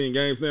 17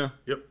 games now?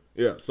 Yep.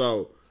 Yeah.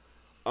 So,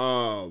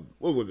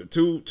 what was it?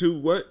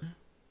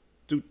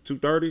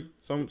 230?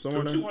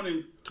 Somewhere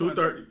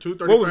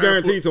 230. What was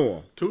guaranteed to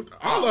him?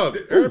 All of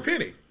it. Every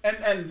penny.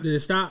 And Did it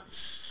stop?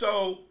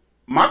 So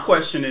my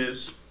question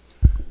is,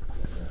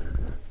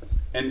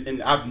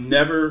 and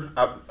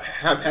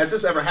has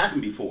this ever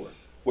happened before,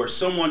 where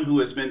someone who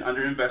has been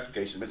under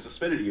investigation, been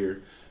suspended a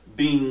year,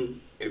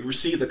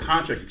 received a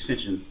contract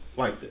extension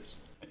like this?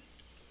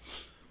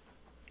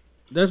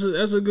 That's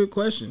a good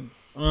question.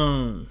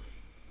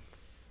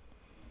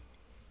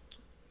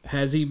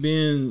 Has he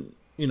been?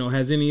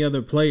 Has any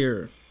other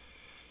player,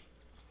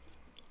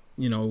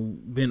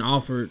 been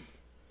offered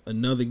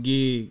another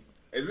gig?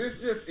 Is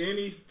this just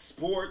any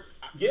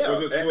sports? Yeah,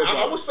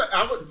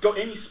 I would go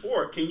any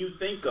sport. Can you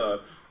think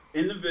of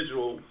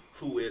individual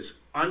who is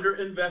under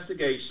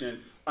investigation,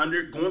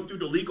 going through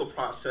the legal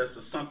process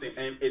of something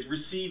and it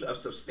received a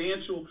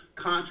substantial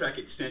contract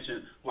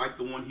extension like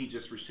the one he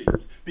just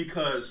received.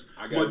 Because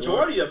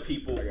majority of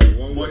people,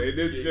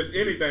 this is just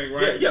anything,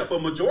 right? Yeah,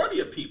 but majority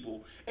of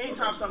people,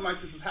 anytime something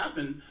like this has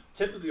happened,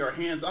 typically are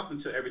hands up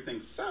until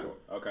everything's settled.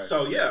 Okay.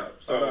 So yeah,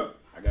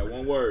 I got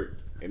one word,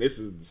 and this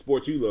is the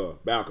sport you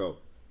love, Balco.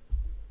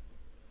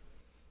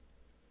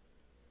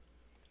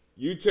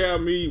 You tell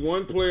me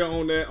one player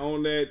on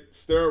that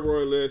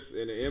steroid list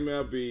in the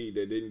MLB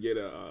that didn't get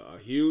a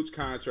huge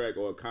contract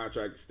or a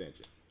contract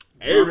extension.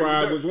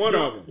 A-Rod was one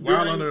of them.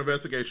 While under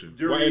investigation.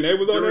 And they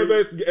was on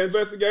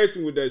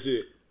investigation with that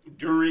shit.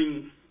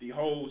 During the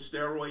whole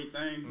steroid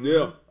thing?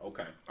 Yeah.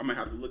 Okay. I'm going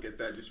to have to look at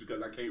that just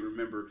because I can't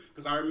remember.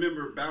 Because I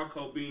remember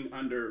Balco being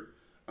under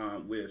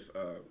with...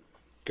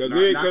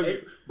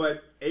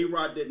 but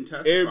A-Rod didn't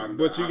testify.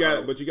 But you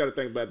got to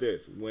think about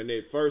this. When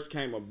it first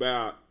came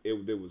about,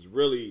 it was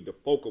really the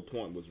focal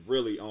point was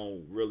really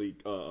on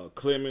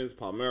Clemens,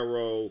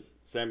 Palmeiro,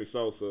 Sammy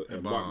Sosa,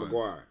 and Mark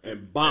McGwire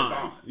and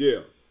Bonds.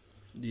 Yeah,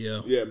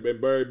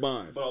 and Barry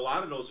Bonds. But a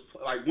lot of those,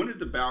 like, when did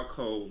the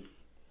Balco?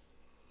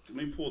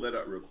 Let me pull that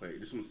up real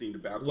quick. Just want to see the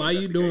Balco. Why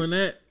you doing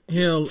that?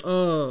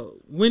 Hell,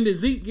 when did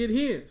Zeke get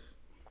his?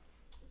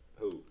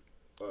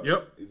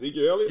 Yep.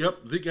 Ezekiel Elliott? Yep.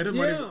 Zeke got his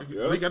money.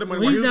 Zeke got the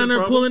money. He's down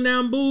there pulling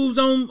down boobs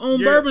on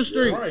Bourbon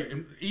Street. Right.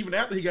 And even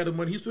after he got the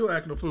money, he's still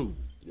acting a fool.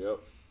 Yep.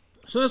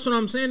 So that's what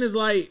I'm saying is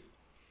like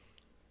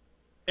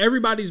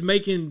everybody's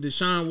making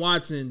Deshaun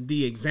Watson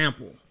the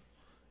example,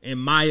 in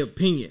my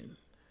opinion.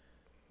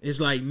 It's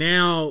like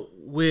now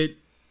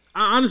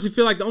I honestly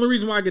feel like the only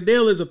reason why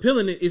Goodell is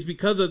appealing it is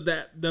because of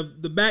that the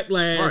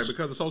backlash. Right,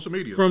 because of social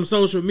media. From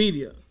social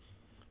media.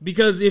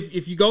 Because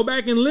if you go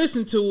back and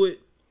listen to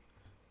it,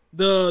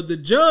 the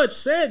judge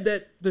said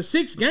that the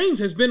 6 games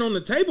has been on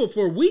the table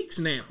for weeks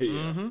now. Yeah.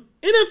 Mm-hmm.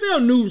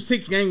 NFL knew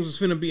 6 games was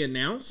finna be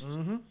announced.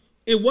 Mm-hmm.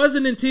 It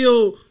wasn't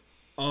until,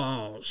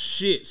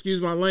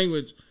 excuse my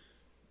language,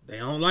 they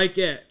don't like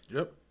that.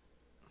 Yep.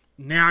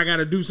 Now I got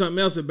to do something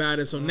else about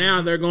it. So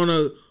now they're going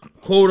to,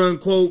 quote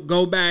unquote,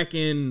 go back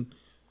and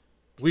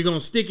we're going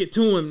to stick it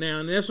to him now.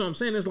 And that's what I'm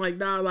saying. It's like,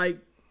 dog, like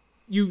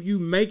you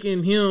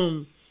making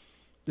him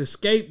the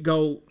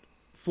scapegoat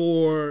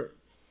for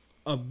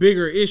a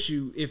bigger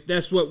issue if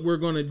that's what we're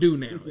going to do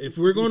now. If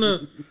we're going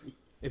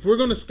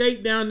to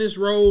skate down this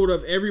road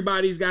of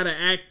everybody's got to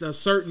act a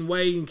certain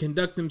way and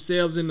conduct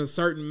themselves in a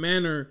certain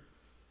manner.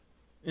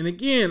 And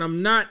again,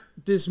 I'm not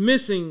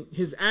dismissing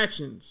his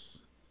actions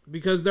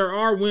because there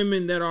are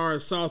women that are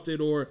assaulted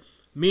or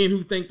men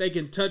who think they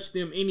can touch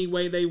them any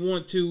way they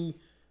want to,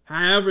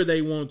 however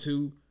they want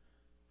to.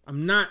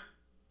 I'm not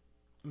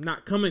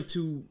coming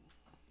to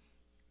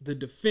the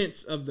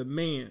defense of the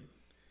man.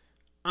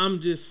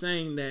 I'm just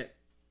saying that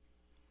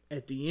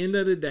at the end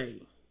of the day,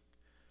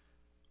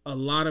 a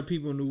lot of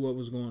people knew what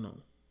was going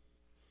on.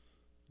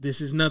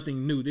 This is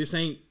nothing new. This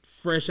ain't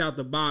fresh out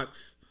the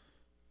box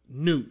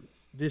new.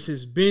 This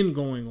has been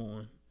going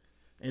on.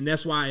 And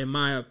that's why, in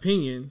my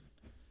opinion,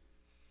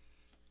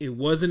 it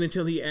wasn't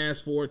until he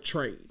asked for a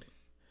trade.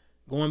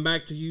 Going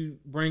back to you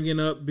bringing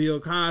up Bill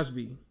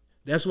Cosby,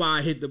 that's why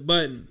I hit the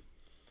button.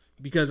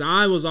 Because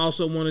I was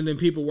also one of them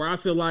people where I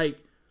feel like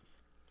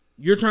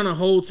you're trying to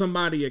hold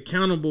somebody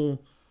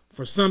accountable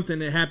for something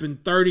that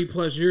happened 30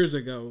 plus years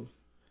ago.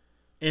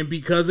 And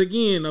because,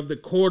 again, of the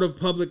court of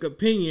public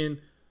opinion,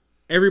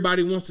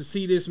 everybody wants to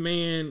see this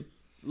man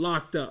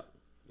locked up.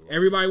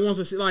 Everybody wants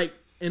to see, like,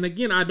 and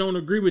again, I don't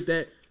agree with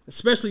that,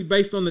 especially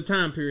based on the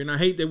time period. And I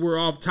hate that we're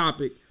off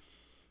topic.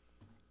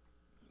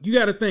 You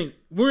got to think,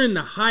 we're in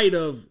the height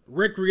of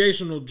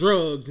recreational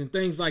drugs and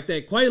things like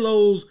that.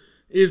 Quaaludes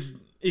is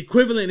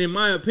equivalent, in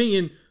my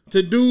opinion,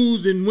 to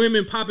dudes and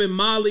women popping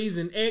mollies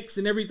and X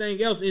and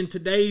everything else in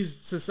today's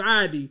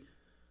society.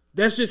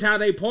 That's just how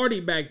they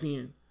partied back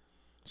then.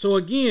 So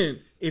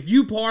again, if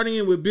you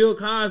partying with Bill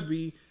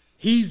Cosby,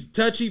 he's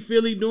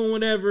touchy-feely doing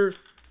whatever,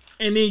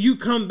 and then you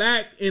come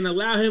back and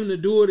allow him to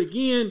do it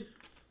again,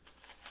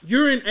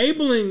 you're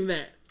enabling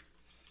that.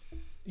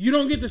 You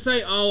don't get to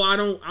say, oh, I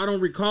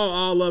don't recall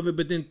all of it,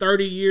 but then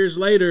 30 years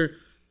later,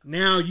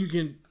 now you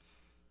can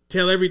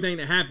tell everything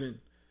that happened.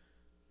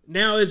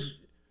 Now it's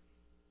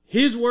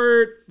his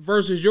word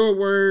versus your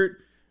word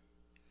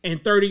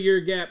and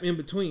 30-year gap in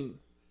between.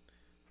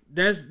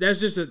 That's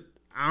just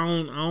I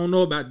don't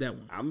know about that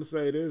one. I'm gonna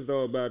say this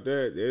though about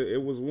that.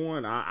 It was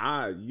one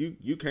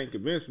you can't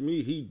convince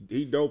me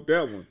he doped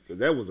that one because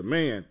that was a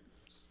man,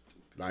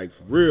 like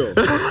for real.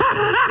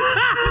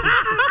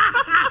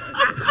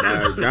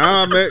 Like,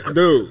 nah, man,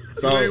 dude.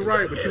 So you ain't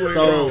right, but you ain't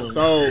wrong.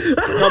 So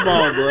come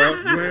on, bro.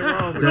 You ain't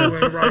wrong, but you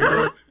ain't right,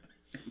 bro.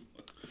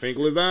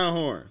 Finkel's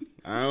Einhorn.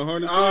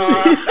 Einhorn.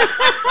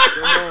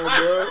 Come on,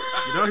 bro.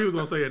 You know he was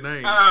gonna say a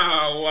name.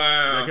 Oh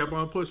wow! I kept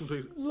on pushing,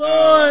 please.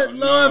 Lord,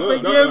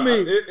 forgive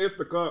me. It's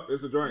the cup.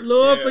 It's the drink.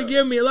 Lord,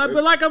 forgive me.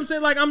 But like I'm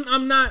saying, like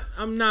I'm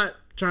not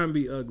trying to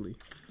be ugly,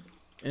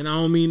 and I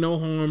don't mean no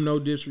harm, no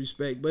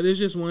disrespect. But it's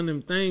just one of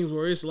them things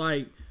where it's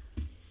like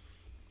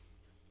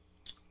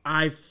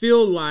I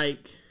feel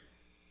like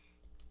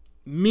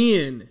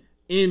men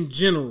in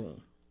general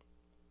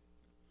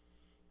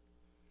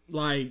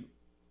like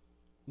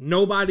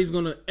nobody's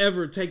gonna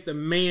ever take the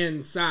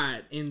man's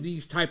side in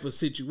these type of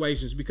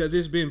situations, because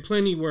there's been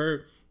plenty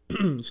where,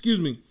 excuse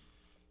me,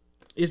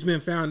 it's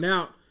been found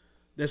out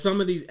that some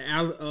of these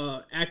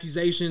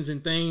accusations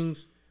and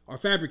things are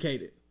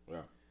fabricated.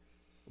 Yeah.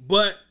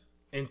 But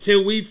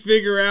until we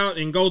figure out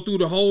and go through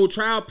the whole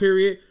trial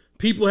period,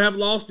 people have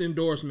lost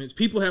endorsements.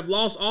 People have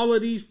lost all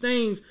of these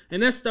things,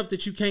 and that's stuff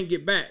that you can't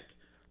get back.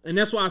 And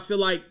that's why I feel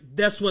like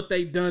that's what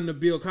they done to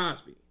Bill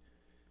Cosby.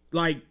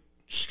 Like,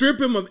 strip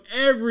him of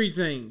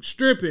everything.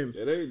 Strip him.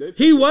 Yeah, they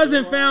He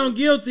wasn't found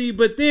guilty,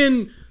 but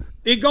then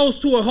it goes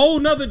to a whole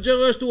nother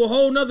judge, to a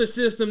whole nother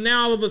system.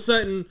 Now, all of a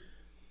sudden,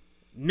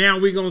 now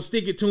we're going to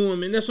stick it to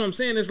him. And that's what I'm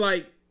saying. It's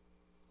like,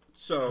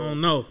 So I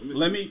don't know.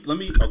 Let me.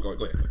 Oh, go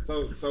ahead.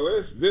 So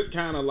it's this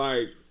kind of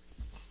like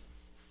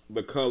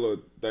the color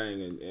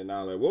thing and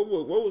all that. What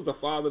was the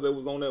father that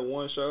was on that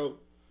one show?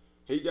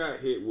 He got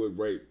hit with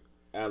rape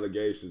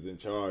allegations and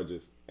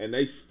charges, and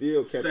they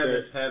still kept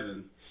Seventh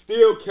Heaven.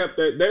 Still kept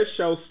that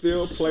show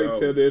still played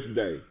till this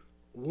day.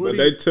 But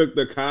they took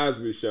the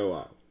Cosby Show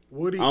out.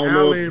 Woody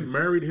Allen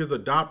married his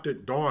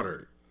adopted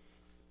daughter,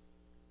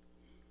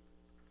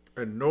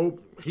 and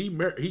he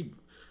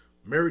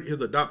married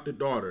his adopted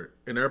daughter,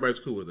 and everybody's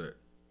cool with that.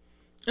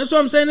 That's what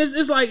I'm saying.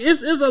 It's like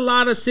it's a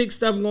lot of sick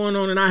stuff going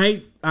on, and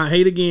I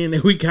hate again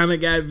that we kind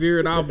of got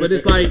veered off. But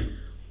it's like,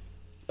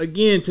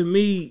 again, to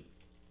me,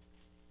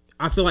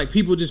 I feel like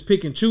people just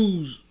pick and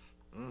choose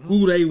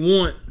who they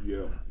want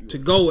to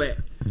go at,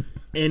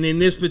 and in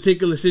this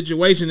particular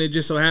situation, it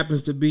just so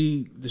happens to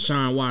be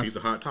Deshaun Watson. He's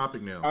a hot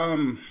topic now.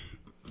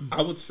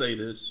 I would say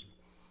this.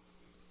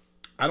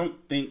 I don't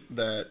think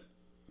that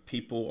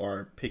people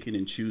are picking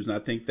and choosing. I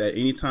think that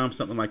anytime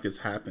something like this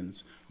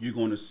happens, you're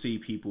going to see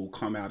people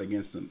come out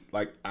against them.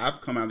 Like,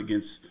 I've come out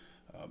against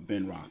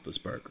Ben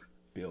Roethlisberger,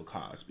 Bill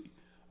Cosby,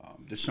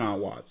 Deshaun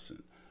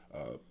Watson,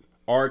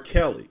 R.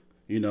 Kelly,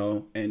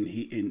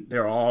 and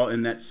they're all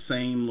in that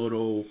same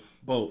little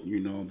boat.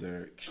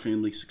 They're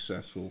extremely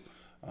successful.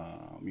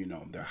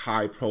 They're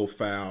high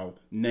profile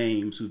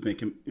names who've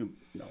been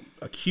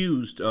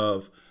accused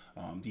of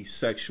these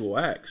sexual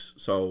acts.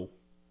 So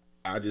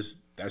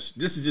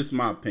this is just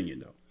my opinion,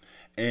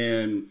 though.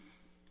 And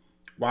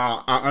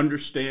while I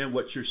understand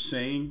what you're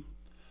saying,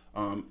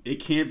 it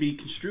can't be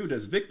construed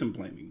as victim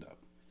blaming, though.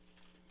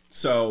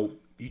 So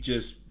it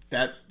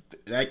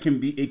can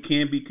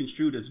be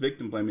construed as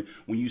victim blaming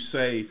when you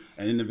say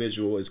an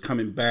individual is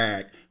coming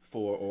back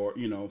for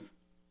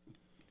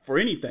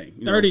anything.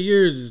 30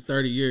 years is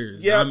 30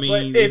 years. Yeah, I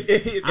mean, but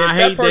if I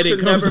hate that it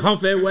comes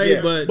off that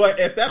way, but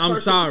if that I'm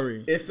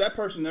sorry. If that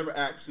person never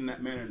acts in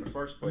that manner in the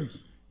first place,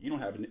 you don't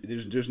have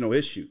there's no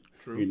issue.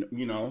 True.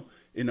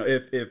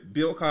 If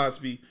Bill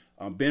Cosby,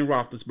 Ben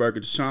Roethlisberger,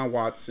 Deshaun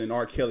Watson,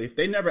 R. Kelly, if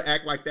they never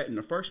act like that in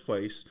the first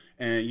place,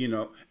 and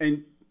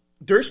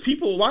there's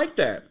people like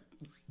that.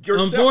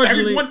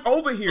 Everyone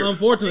over here.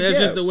 Unfortunately, that's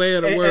just the way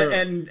of the world.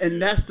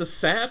 And that's the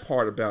sad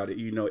part about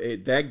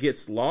it. That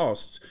gets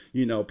lost.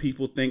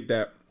 People think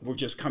that we're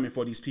just coming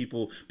for these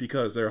people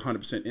because they're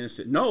 100%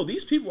 innocent. No,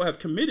 these people have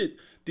committed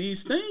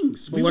these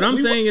things. But what I'm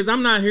saying is,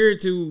 I'm not here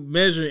to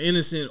measure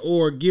innocent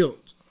or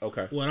guilt.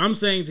 Okay. What I'm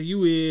saying to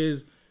you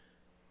is,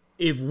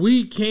 if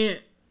we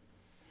can't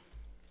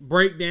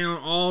break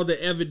down all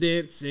the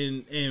evidence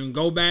and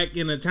go back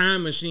in a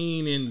time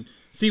machine and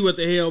see what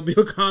the hell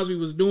Bill Cosby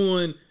was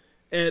doing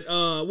at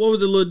what was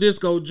the little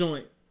disco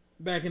joint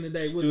back in the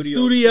day?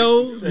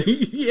 Studio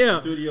 66. Yeah.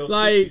 Studio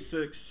like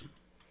 66.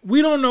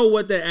 We don't know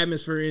what that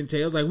atmosphere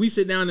entails. Like, we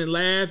sit down and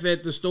laugh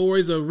at the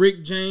stories of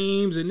Rick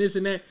James and this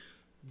and that.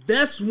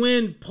 That's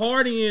when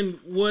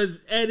partying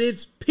was at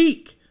its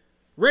peak.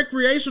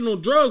 Recreational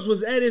drugs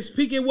was at its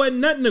peak. It wasn't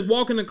nothing to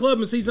walk in the club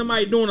and see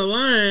somebody doing a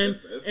line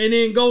and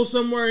then go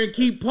somewhere and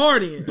keep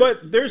partying.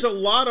 But there's a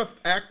lot of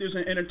actors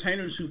and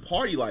entertainers who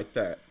party like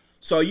that.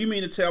 So you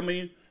mean to tell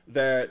me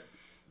that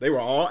they were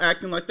all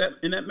acting like that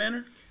in that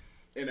manner?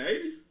 In the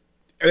 80s?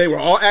 They were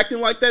all acting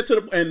like that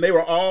and they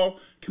were all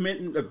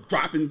committing,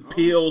 dropping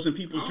pills in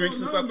people's drinks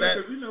and stuff like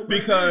that.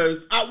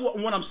 Because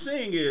what I'm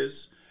saying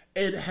is,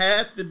 it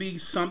had to be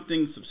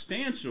something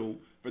substantial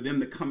for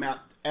them to come out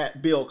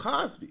at Bill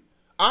Cosby.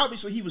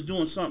 Obviously, he was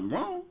doing something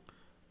wrong.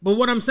 But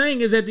what I'm saying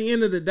is, at the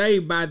end of the day,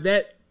 by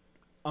that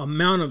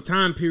amount of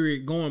time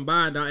period going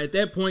by, at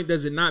that point,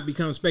 does it not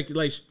become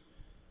speculation?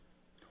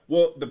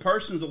 Well, the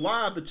person's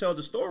alive to tell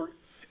the story.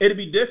 It'd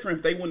be different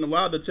if they weren't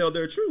allowed to tell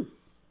their truth.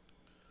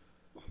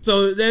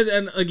 So that,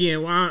 and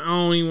again, I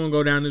don't even want to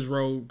go down this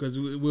road because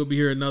we'll be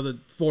here another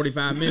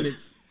 45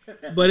 minutes.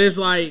 But it's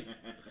like,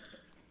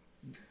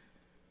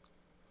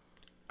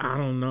 I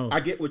don't know.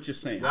 I get what you're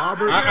saying.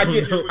 Robert, I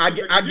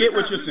get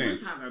what you're saying.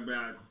 We're talking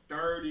about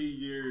 30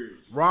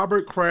 years.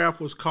 Robert Kraft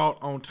was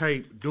caught on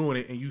tape doing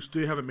it, and you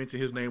still haven't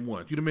mentioned his name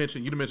once. You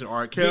mentioned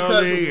R. Because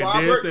Kelly and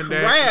Robert this and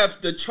that.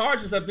 Kraft, the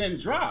charges have been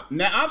dropped.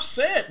 Now, I've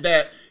said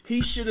that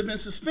he should have been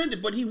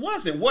suspended, but he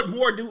wasn't. What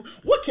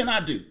can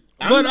I do?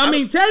 But I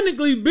mean,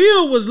 technically,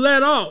 Bill was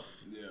let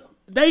off. Yeah.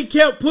 They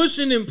kept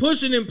pushing and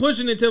pushing and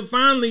pushing until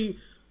finally,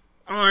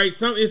 all right,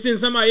 it's in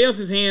somebody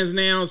else's hands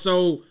now.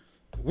 So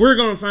we're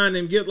gonna find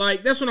them guilty.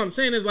 Like that's what I'm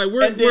saying. Is like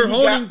we're And then he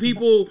holding got-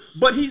 people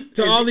But he's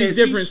to all these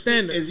different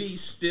standards. Is he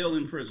still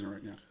in prison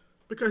right now?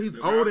 Because he's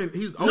old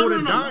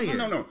and dying.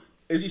 No.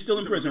 Is he still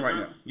in prison right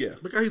now? Yeah.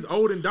 Because he's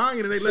old and dying,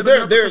 and they So let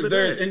him out because of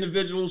there's that.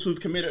 individuals who've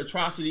committed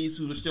atrocities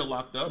who are still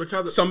locked up.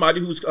 Because- somebody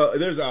who's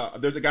there's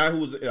a guy who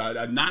was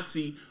a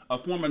Nazi, a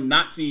former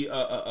Nazi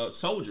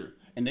soldier,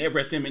 and they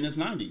arrested him in his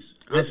 90s.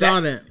 I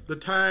saw that. The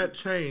tide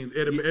changed.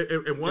 At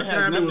one It has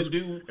time, it nothing was to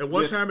do at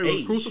one with time it was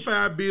age.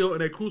 crucified Bill, and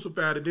they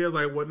crucified it. They're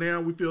like, well,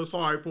 now we feel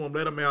sorry for him.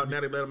 Let him out.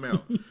 Now they let him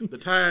out. The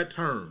tide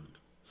turned.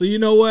 So you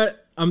know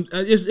what?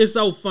 It's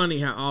so funny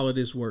how all of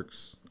this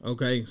works.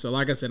 Okay, so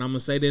like I said, I'm gonna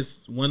say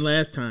this one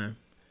last time.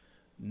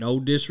 No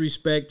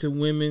disrespect to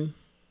women.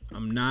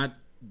 I'm not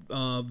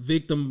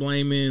victim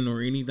blaming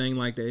or anything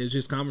like that. It's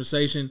just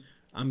conversation.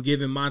 I'm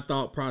giving my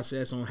thought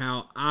process on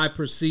how I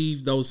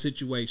perceive those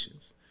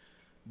situations.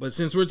 But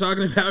since we're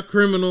talking about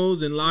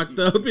criminals and locked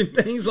up and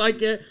things like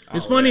that,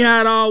 it's funny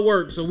how it all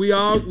works. So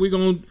we're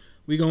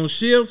gonna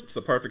shift. It's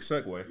a perfect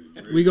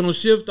segue. We're gonna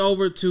shift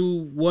over to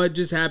what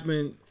just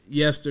happened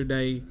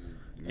yesterday.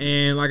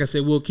 And like I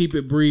said, we'll keep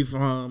it brief. I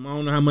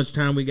don't know how much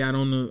time we got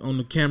on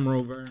the camera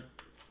over.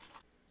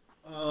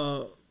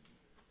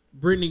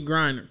 Brittany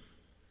Griner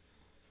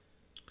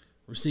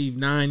received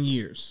 9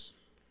 years.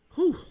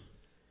 Whew.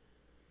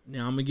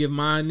 Now I'm gonna give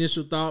my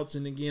initial thoughts,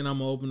 and again I'm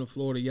gonna open the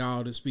floor to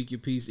y'all to speak your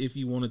piece if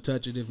you want to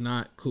touch it. If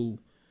not, cool.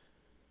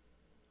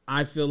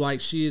 I feel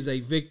like she is a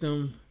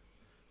victim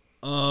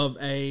of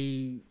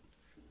a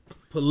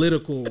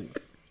political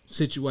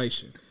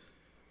situation.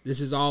 This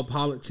is all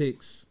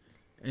politics,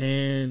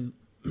 and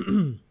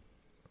in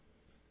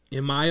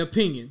my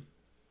opinion,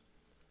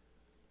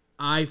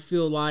 I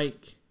feel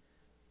like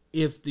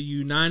if the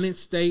United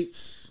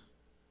States,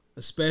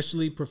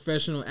 especially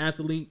professional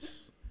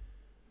athletes,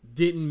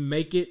 didn't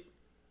make it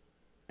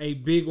a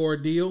big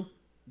ordeal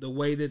the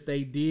way that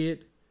they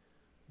did,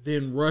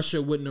 then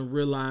Russia wouldn't have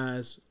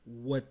realized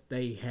what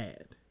they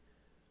had.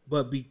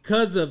 But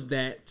because of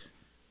that,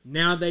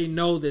 now they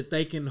know that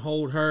they can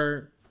hold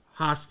her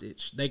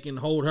hostage. They can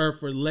hold her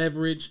for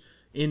leverage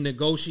in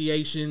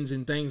negotiations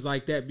and things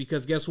like that.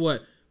 Because guess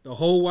what? The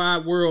whole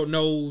wide world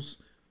knows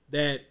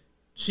that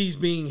she's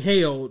being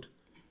held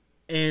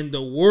and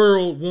the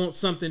world wants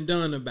something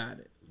done about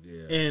it.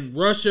 Yeah. And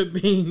Russia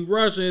being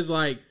Russia is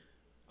like,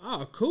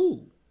 oh,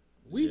 cool.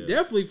 We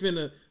definitely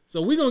finna.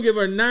 So we're going to give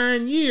her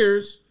 9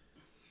 years.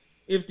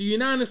 If the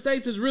United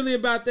States is really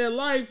about their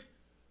life,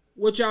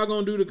 what y'all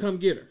going to do to come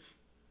get her?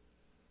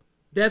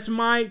 That's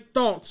my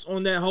thoughts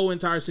on that whole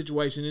entire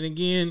situation. And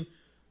again,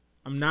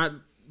 I'm not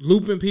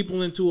looping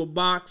people into a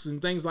box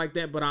and things like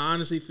that, but I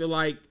honestly feel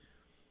like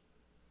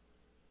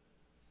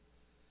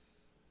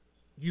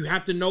you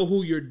have to know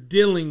who you're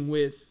dealing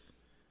with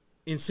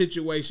in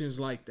situations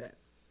like that.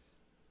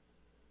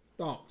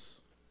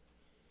 Thoughts?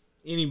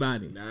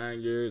 Anybody?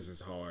 9 years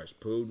is harsh.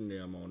 Putin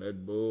them on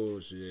that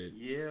bullshit.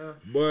 Yeah.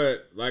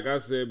 But like I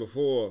said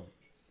before,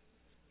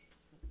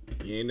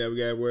 you ain't never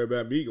got to worry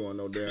about me going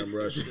no damn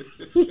Russia.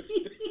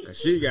 Cause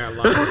she got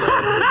locked up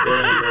for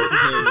damn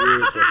 10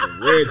 years for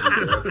some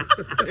Reggie,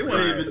 bro. It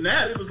wasn't even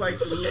that. It was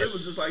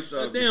just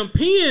like A damn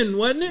pen,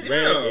 wasn't it?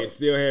 Man, it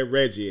still had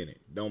Reggie in it.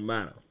 Don't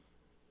matter.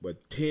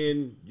 But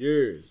 10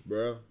 years,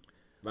 bro.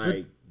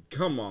 Like,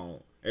 come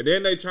on. And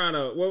then they trying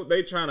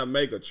to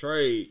make a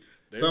trade.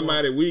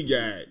 Somebody we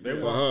got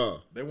for her.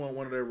 They want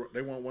one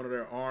of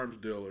their arms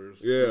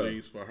dealers Yeah.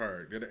 released for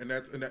her, and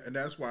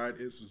that's why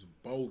it's just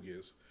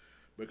bogus.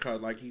 Because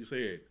like he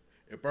said,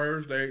 at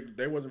first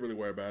they wasn't really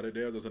worried about it.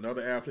 There was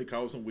another athlete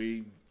called some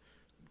weed.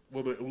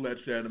 We'll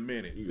let you down in a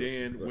minute.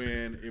 Then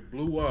when it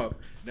blew up,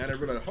 now they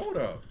realize, hold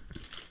up,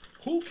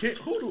 who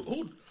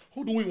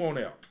do we want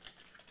out?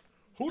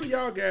 Who do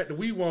y'all got that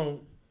we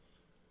want?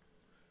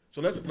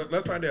 So let's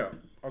find out.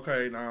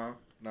 Okay, nah,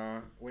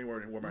 we ain't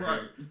worried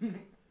about him.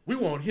 We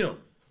want him.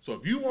 So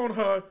if you want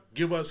her,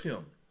 give us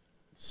him.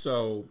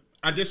 So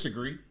I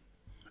disagree,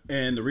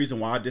 and the reason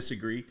why I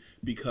disagree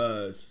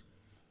because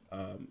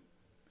I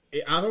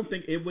don't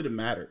think it would have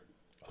mattered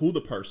who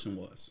the person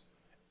was.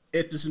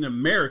 If it's an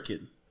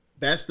American,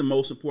 that's the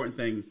most important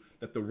thing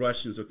that the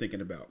Russians are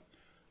thinking about.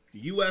 The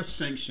U.S.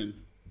 sanctioned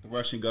the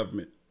Russian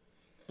government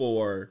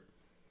for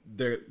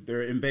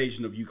their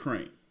invasion of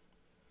Ukraine.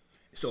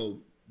 So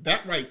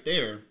that right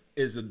there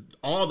is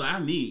all that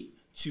I need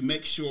to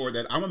make sure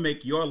that I'm going to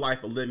make your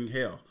life a living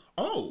hell.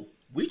 Oh,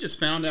 we just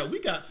found out we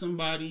got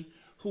somebody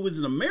who is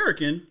an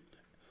American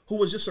who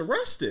was just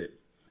arrested.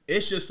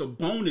 It's just a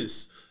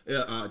bonus,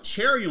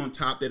 cherry on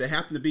top that it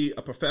happened to be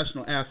a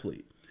professional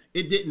athlete.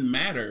 It didn't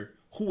matter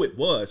who it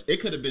was.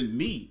 It could have been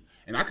me,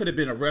 and I could have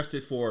been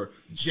arrested for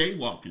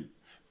jaywalking.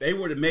 They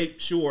were to make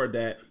sure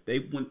that they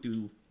went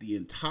through the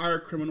entire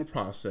criminal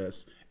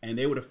process, and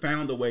they would have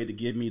found a way to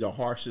give me the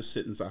harshest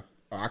sentence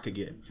I could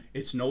get.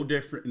 It's no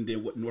different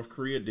than what North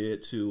Korea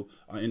did to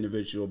an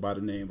individual by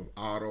the name of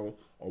Otto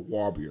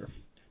Warmbier.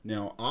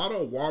 Now,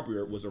 Otto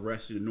Warmbier was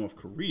arrested in North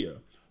Korea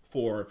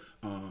for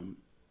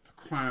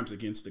crimes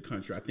against the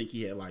country. I think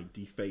he had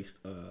defaced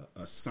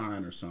a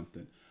sign or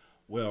something.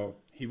 Well,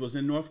 he was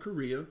in North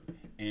Korea,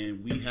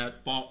 and we had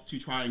fought to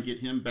try and get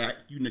him back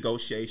through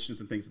negotiations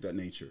and things of that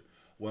nature.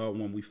 Well,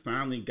 when we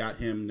finally got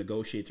him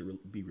negotiated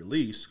to be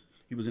released,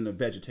 he was in a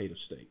vegetative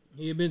state.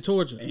 He had been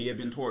tortured. And he had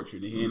been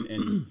tortured.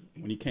 And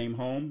when he came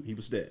home, he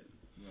was dead.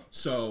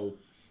 So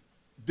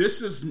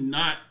this is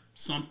not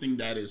something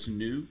that is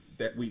new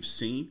that we've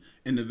seen.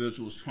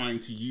 Individuals trying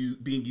to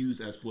being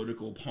used as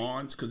political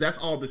pawns, because that's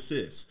all this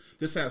is.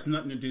 This has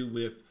nothing to do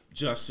with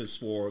justice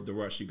for the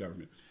Russian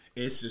government.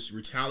 It's just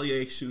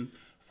retaliation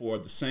for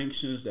the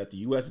sanctions that the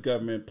U.S.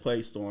 government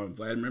placed on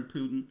Vladimir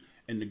Putin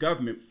and the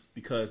government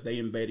because they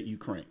invaded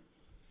Ukraine.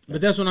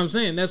 But that's what I'm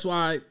saying. That's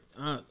why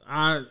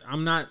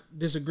I'm not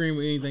disagreeing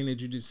with anything that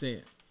you just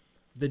said.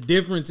 The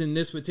difference in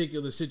this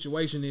particular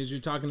situation is you're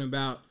talking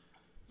about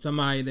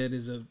somebody that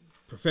is a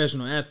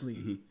professional athlete.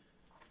 Mm-hmm.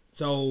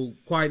 So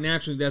quite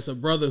naturally, that's a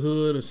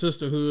brotherhood, a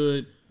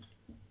sisterhood.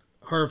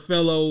 Her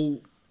fellow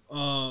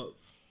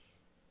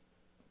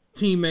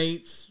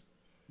teammates,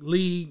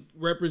 league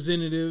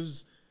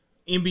representatives,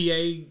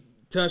 NBA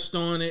touched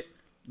on it.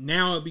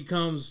 Now it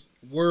becomes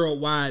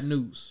worldwide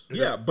news.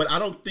 Yeah, but I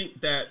don't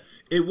think that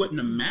it wouldn't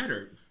have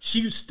mattered.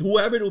 She's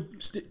whoever it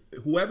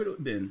would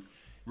have been,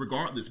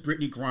 regardless,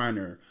 Brittany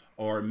Griner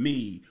or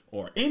me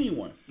or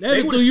anyone.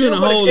 They threw you in a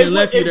hole and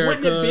left you there.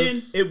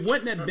 It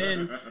wouldn't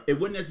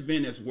have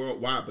been as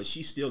worldwide, but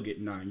she's still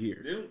getting 9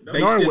 years.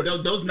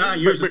 Those 9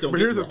 years are still. But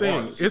here's the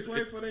thing: she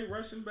played for the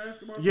Russian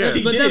basketball. Yeah,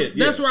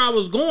 that's where I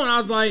was going.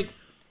 I was like,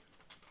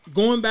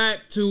 going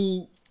back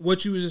to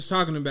what you were just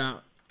talking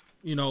about.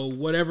 You know,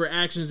 whatever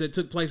actions that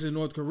took place in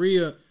North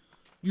Korea,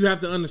 you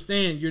have to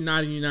understand you're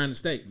not in the United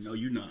States. No,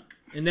 you're not.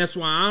 And that's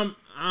why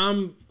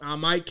I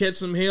might catch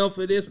some hell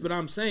for this, but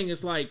I'm saying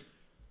it's like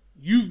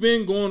you've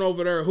been going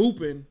over there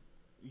hooping.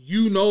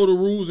 You know the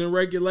rules and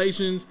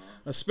regulations,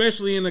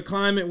 especially in the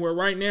climate where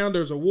right now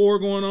there's a war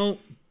going on.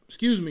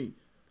 Excuse me.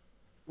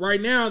 Right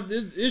now,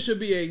 this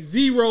should be a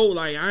zero.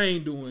 Like, I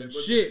ain't doing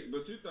shit.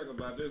 But you think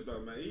about this,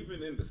 though, man.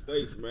 Even in the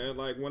States, man,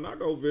 like when I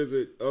go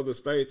visit other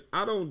states,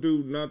 I don't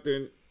do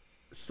nothing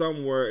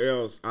somewhere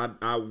else I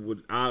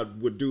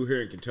would do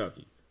here in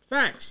Kentucky.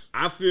 Facts.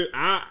 I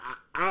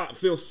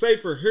feel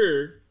safer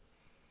here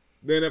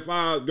than if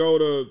I go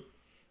to,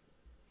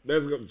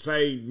 let's go,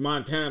 say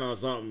Montana or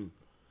something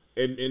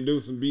and do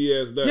some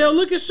BS there. Hell,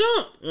 look at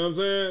Shump. You know what I'm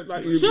saying?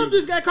 Like Shump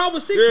just got caught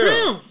with 6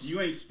 pounds.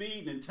 You ain't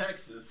speeding in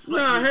Texas.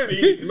 Nah,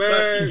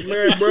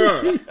 man,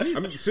 bro. I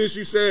mean, since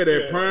you said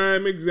that,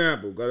 prime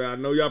example, because I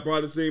know y'all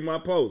probably seen my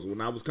post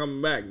when I was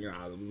coming back. You know,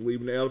 I was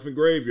leaving the Elephant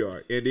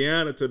Graveyard,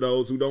 Indiana. To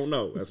those who don't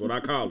know, that's what I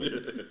call it.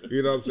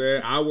 You know what I'm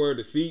saying? I wear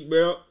the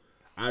seatbelt.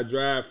 I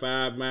drive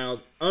 5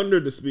 miles under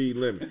the speed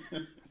limit.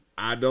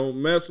 I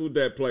don't mess with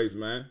that place,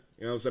 man.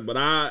 You know what I'm saying?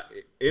 But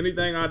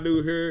anything I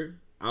do here,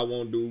 I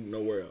won't do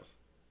nowhere else.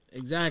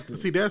 Exactly.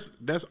 See,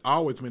 that's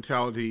always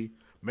mentality.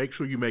 Make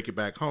sure you make it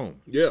back home.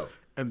 Yeah.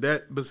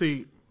 But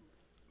see,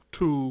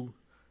 to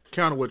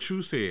counter what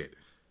you said,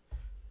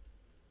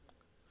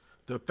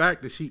 the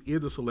fact that she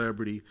is a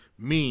celebrity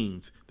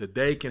means that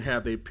they can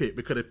have their pick.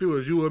 Because if it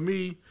was you or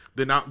me,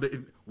 then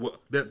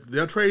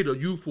they'll trade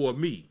you for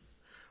me.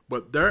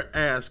 But they're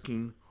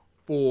asking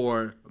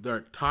for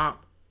their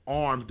top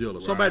arms dealer,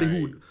 somebody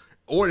who.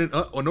 Or in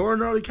an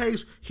ordinary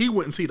case, he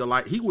wouldn't see the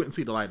light. He wouldn't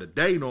see the light of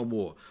day no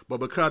more. But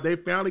because they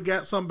finally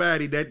got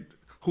somebody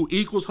who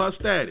equals her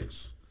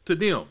status to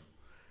them.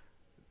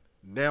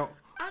 Now,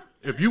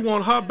 if you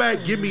want her back,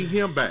 give me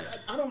him back.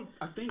 I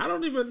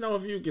don't even know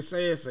if you can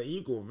say it's an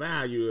equal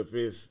value if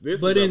it's this.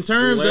 But in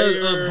terms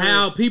of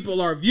how people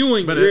are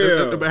viewing it,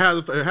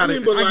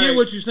 I get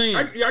what you're saying.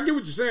 I get what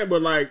you're saying, but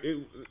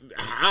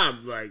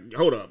I'm like,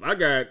 hold up. I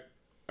got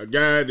a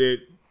guy that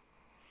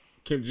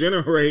can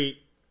generate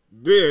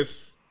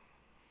this.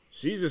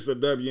 She's just a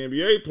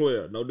WNBA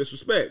player. No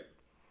disrespect.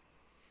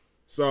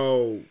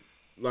 So,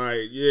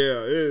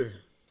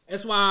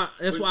 that's why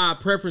I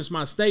preference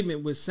my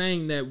statement with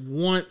saying that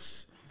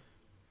once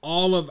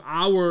all of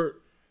our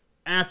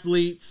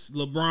athletes,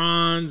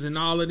 LeBrons and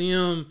all of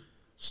them,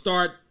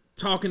 start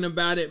talking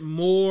about it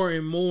more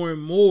and more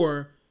and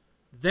more,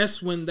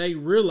 that's when they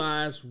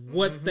realize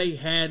what they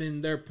had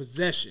in their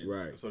possession.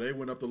 Right. So they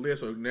went up the list.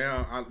 So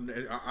now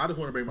I just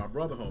want to bring my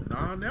brother home. Now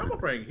I'm going to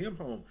bring him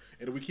home.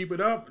 And if we keep it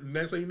up,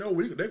 next thing you know,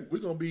 we're going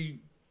to be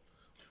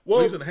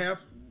and a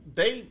half.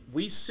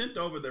 We sent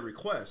over the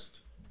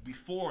request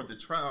before the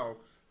trial,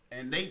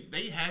 and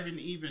they haven't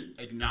even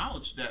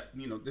acknowledged that,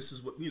 this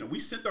is what, we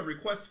sent the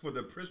request for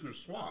the prisoner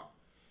swap.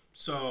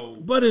 So,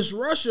 but it's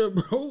Russia,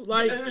 bro.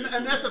 Like,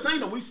 and that's the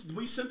thing, though.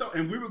 We sent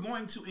and we were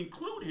going to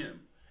include him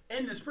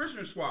in this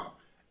prisoner swap,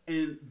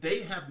 and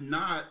they have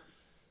not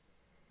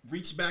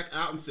reached back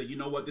out and said, you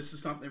know what, this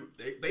is something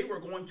they were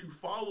going to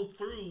follow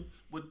through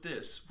with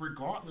this,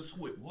 regardless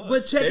who it was.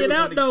 But check it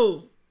out,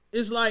 though.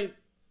 It's like,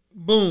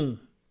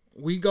 boom,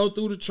 we go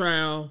through the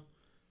trial,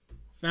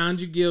 found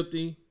you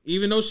guilty,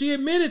 even though she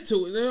admitted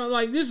to it. They're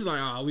like, this is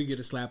like, oh, we get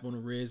a slap on the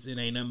wrist. It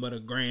ain't nothing but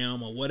a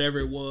gram or whatever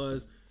it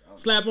was.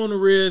 Slap on the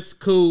wrist,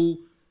 cool.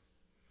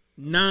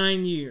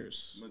 9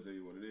 years. I'm gonna tell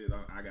you what it is.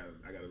 I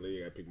gotta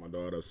leave. I gotta pick my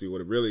daughter up, see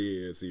what it really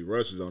is. See,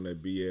 Rush is on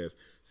that BS.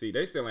 See,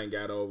 they still ain't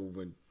got over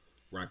when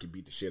Rocky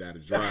beat the shit out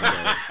of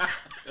Drago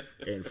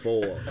in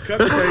 4. Cut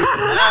the tape.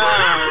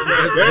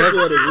 That's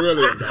what it's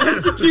really about.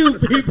 That's the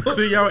cute people.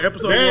 See y'all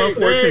episode They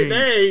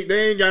 114.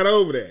 ain't got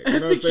over that.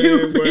 That's You know the what I'm saying?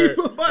 cute Where,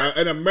 people.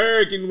 an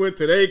American went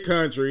to their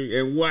country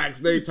and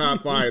waxed their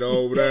top fight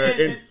over there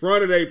in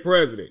front of their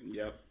president.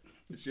 Yep.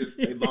 It's just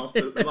they lost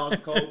the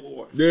Cold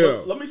War. Yeah.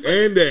 But let me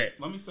say And this. that.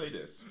 Let me say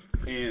this.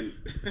 And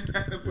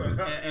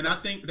and I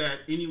think that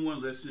anyone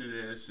listening to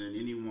this and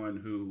anyone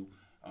who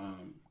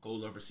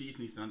goes overseas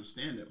needs to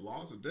understand that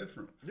laws are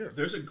different. Yeah.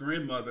 There's a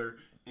grandmother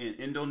in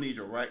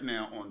Indonesia right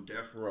now on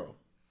death row.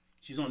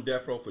 She's on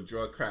death row for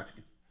drug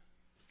trafficking.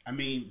 I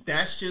mean,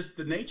 that's just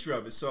the nature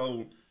of it.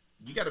 So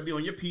you got to be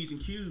on your P's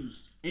and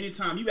Q's.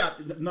 Anytime you out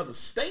in another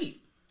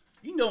state,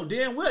 you know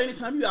damn well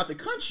anytime you out the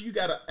country, you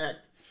got to act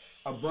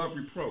above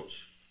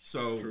reproach.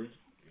 So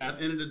at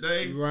the end of the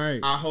day, Right.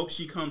 I hope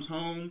she comes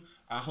home.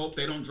 I hope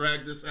they don't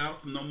drag this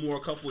out for no more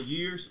couple of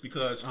years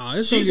because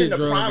it's she's gonna in the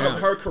get prime dragged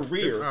of her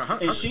career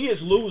and she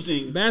is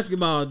losing.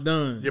 Basketball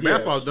done. Yeah,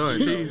 basketball's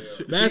done.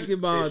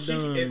 Basketball If she-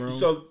 done, if- bro.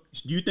 So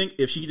do you think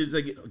if she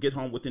doesn't get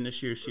home within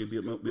this year, she'll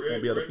won't be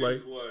able to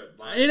play?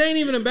 It ain't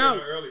even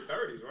about. early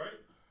 30s, right?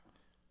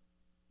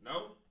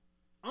 No.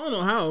 I don't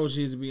know how old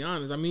she is, to be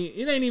honest. I mean,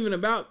 it ain't even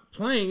about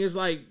playing. It's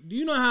like, do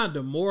you know how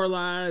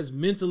demoralized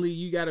mentally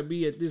you got to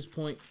be at this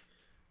point?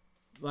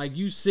 Like,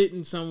 you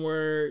sitting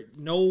somewhere,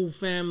 no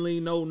family,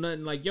 no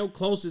nothing. Like, your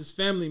closest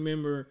family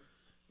member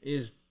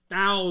is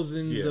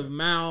thousands of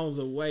miles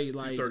away.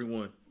 Like,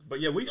 31. But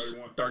yeah, we've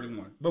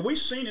 31. But we've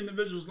seen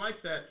individuals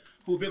like that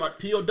who've been like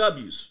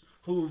POWs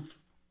who've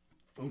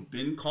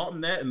been caught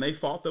in that and they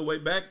fought their way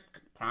back.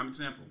 Prime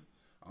example.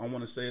 I don't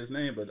want to say his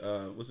name, but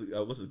what's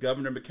his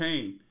Governor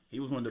McCain? He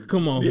was one of the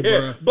Come on, yeah.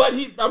 bruh. But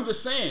I'm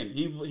just saying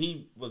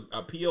he was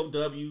a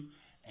POW,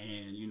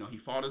 and he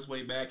fought his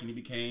way back and he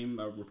became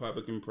a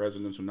Republican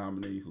presidential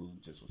nominee who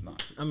just was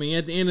not. I mean,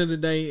 at the end of the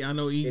day, I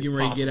know E It's getting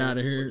ready to get possible, out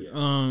of here.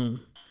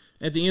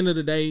 but At the end of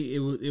the day, it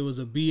was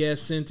a BS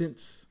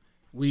sentence.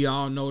 We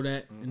all know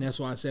that, and that's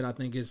why I said I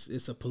think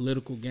it's a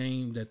political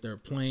game that they're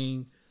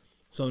playing.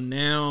 So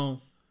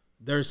now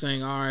they're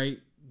saying, all right,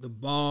 the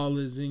ball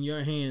is in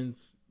your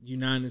hands,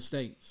 United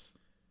States.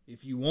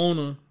 If you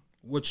wanna,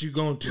 what you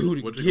gonna do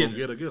to What you get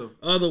gonna her? get her?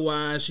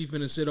 Otherwise, she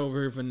finna sit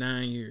over here for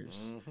 9 years.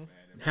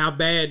 How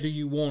bad do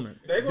you want her?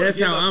 They're gonna That's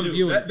give how up I'm dude.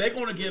 viewing it. They're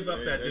going to give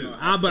up that dude.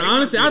 But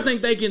honestly, I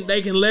think they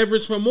can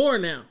leverage for more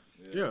now.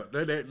 Yeah,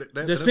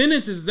 The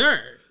sentence is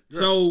there.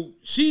 So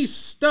she's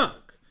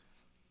stuck.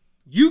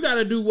 You got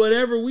to do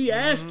whatever we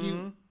ask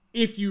you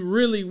if you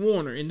really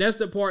want her. And that's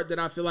the part that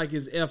I feel like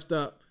is effed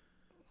up.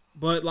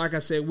 But like I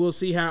said, we'll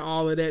see how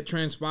all of that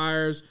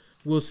transpires.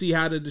 We'll see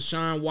how the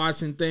Deshaun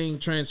Watson thing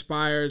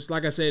transpires.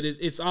 Like I said,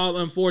 it's all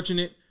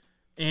unfortunate.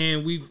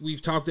 And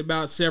we've talked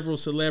about several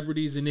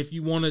celebrities. And if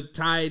you want to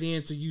tie it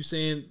into you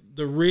saying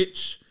the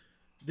rich,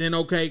 then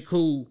okay,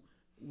 cool.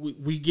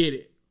 We get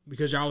it.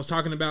 Because y'all was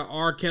talking about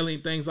R. Kelly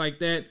and things like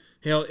that.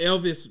 Hell,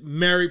 Elvis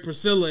married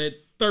Priscilla at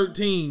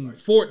 13,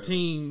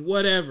 14,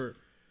 whatever.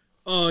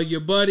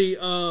 Your buddy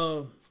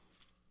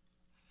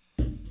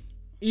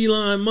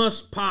Elon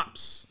Musk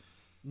pops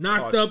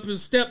knocked up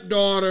his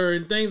stepdaughter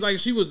and things like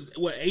she was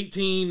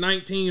 18,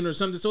 19 or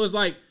something. So it's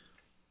like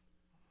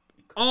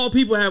all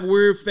people have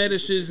weird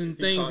fetishes and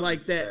things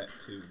like that.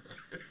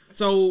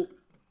 So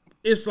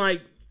it's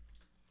like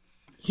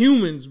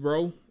humans,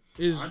 bro.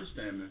 I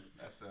understand, man.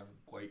 That's a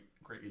great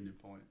ending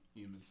point.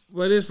 Humans.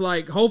 But it's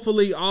like,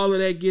 hopefully all of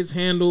that gets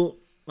handled.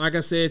 Like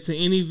I said, to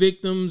any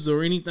victims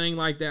or anything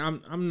like that,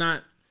 I'm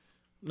not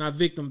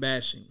victim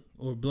bashing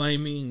or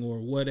blaming or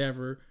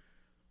whatever.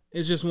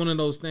 It's just one of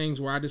those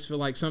things where I just feel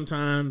like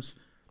sometimes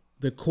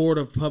the court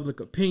of public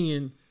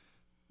opinion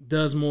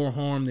does more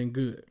harm than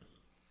good.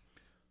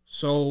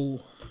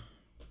 So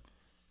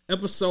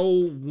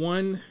episode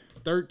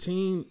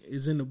 113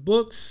 is in the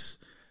books.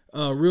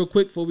 Real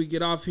quick before we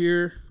get off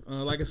here,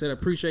 like I said, I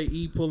appreciate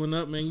E pulling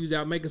up, man. You was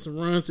out making some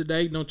runs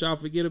today. Don't y'all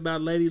forget about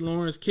Lady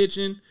Lauren's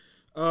Kitchen.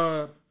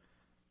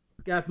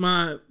 Got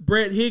my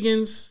Brett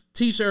Higgins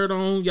t-shirt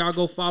on. Y'all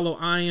go follow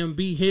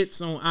IMB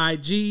Hits on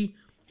IG.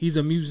 He's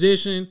a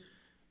musician.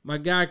 My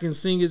guy can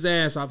sing his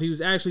ass off. He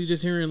was actually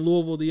just here in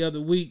Louisville the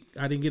other week.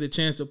 I didn't get a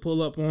chance to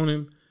pull up on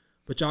him,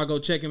 but y'all go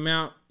check him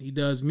out. He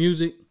does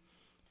music.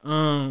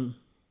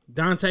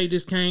 Dante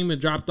just came and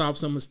dropped off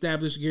some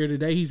established gear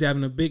today. He's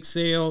having a big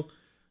sale.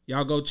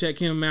 Y'all go check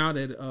him out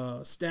at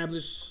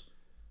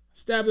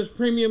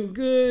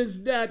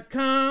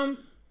establishedpremiumgoods.com.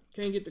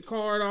 Can't get the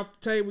card off the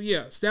table.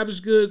 Yeah,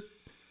 Established Goods.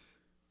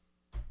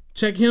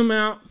 Check him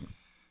out.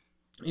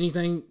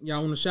 Anything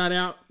y'all want to shout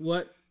out?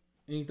 What?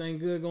 Anything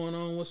good going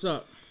on? What's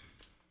up?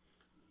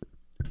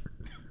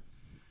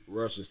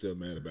 Rush is still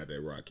mad about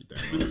that Rocky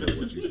thing. I don't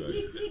know what you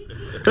say.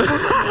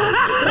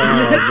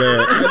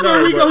 That's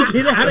where we gonna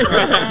get out of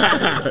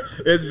here.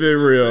 It's been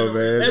real,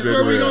 man. That's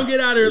where we gonna get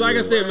out of here. Like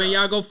I said, man,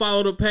 y'all go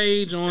follow the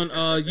page on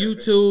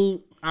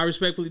YouTube. I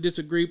Respectfully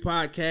Disagree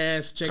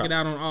podcast. Check it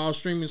out on all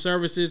streaming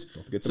services.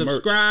 forget the merch.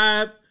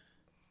 Subscribe,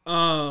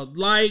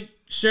 like,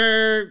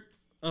 share,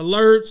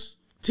 alerts,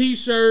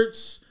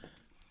 T-shirts,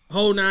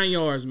 whole 9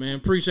 yards, man.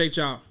 Appreciate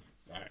y'all.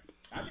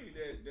 I think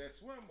that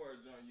swimwear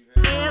joint you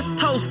had. Ass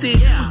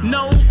toasted,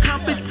 no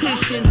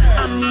competition.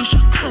 I mean, she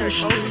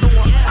pushed. I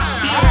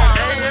feel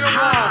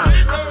high.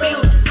 I feel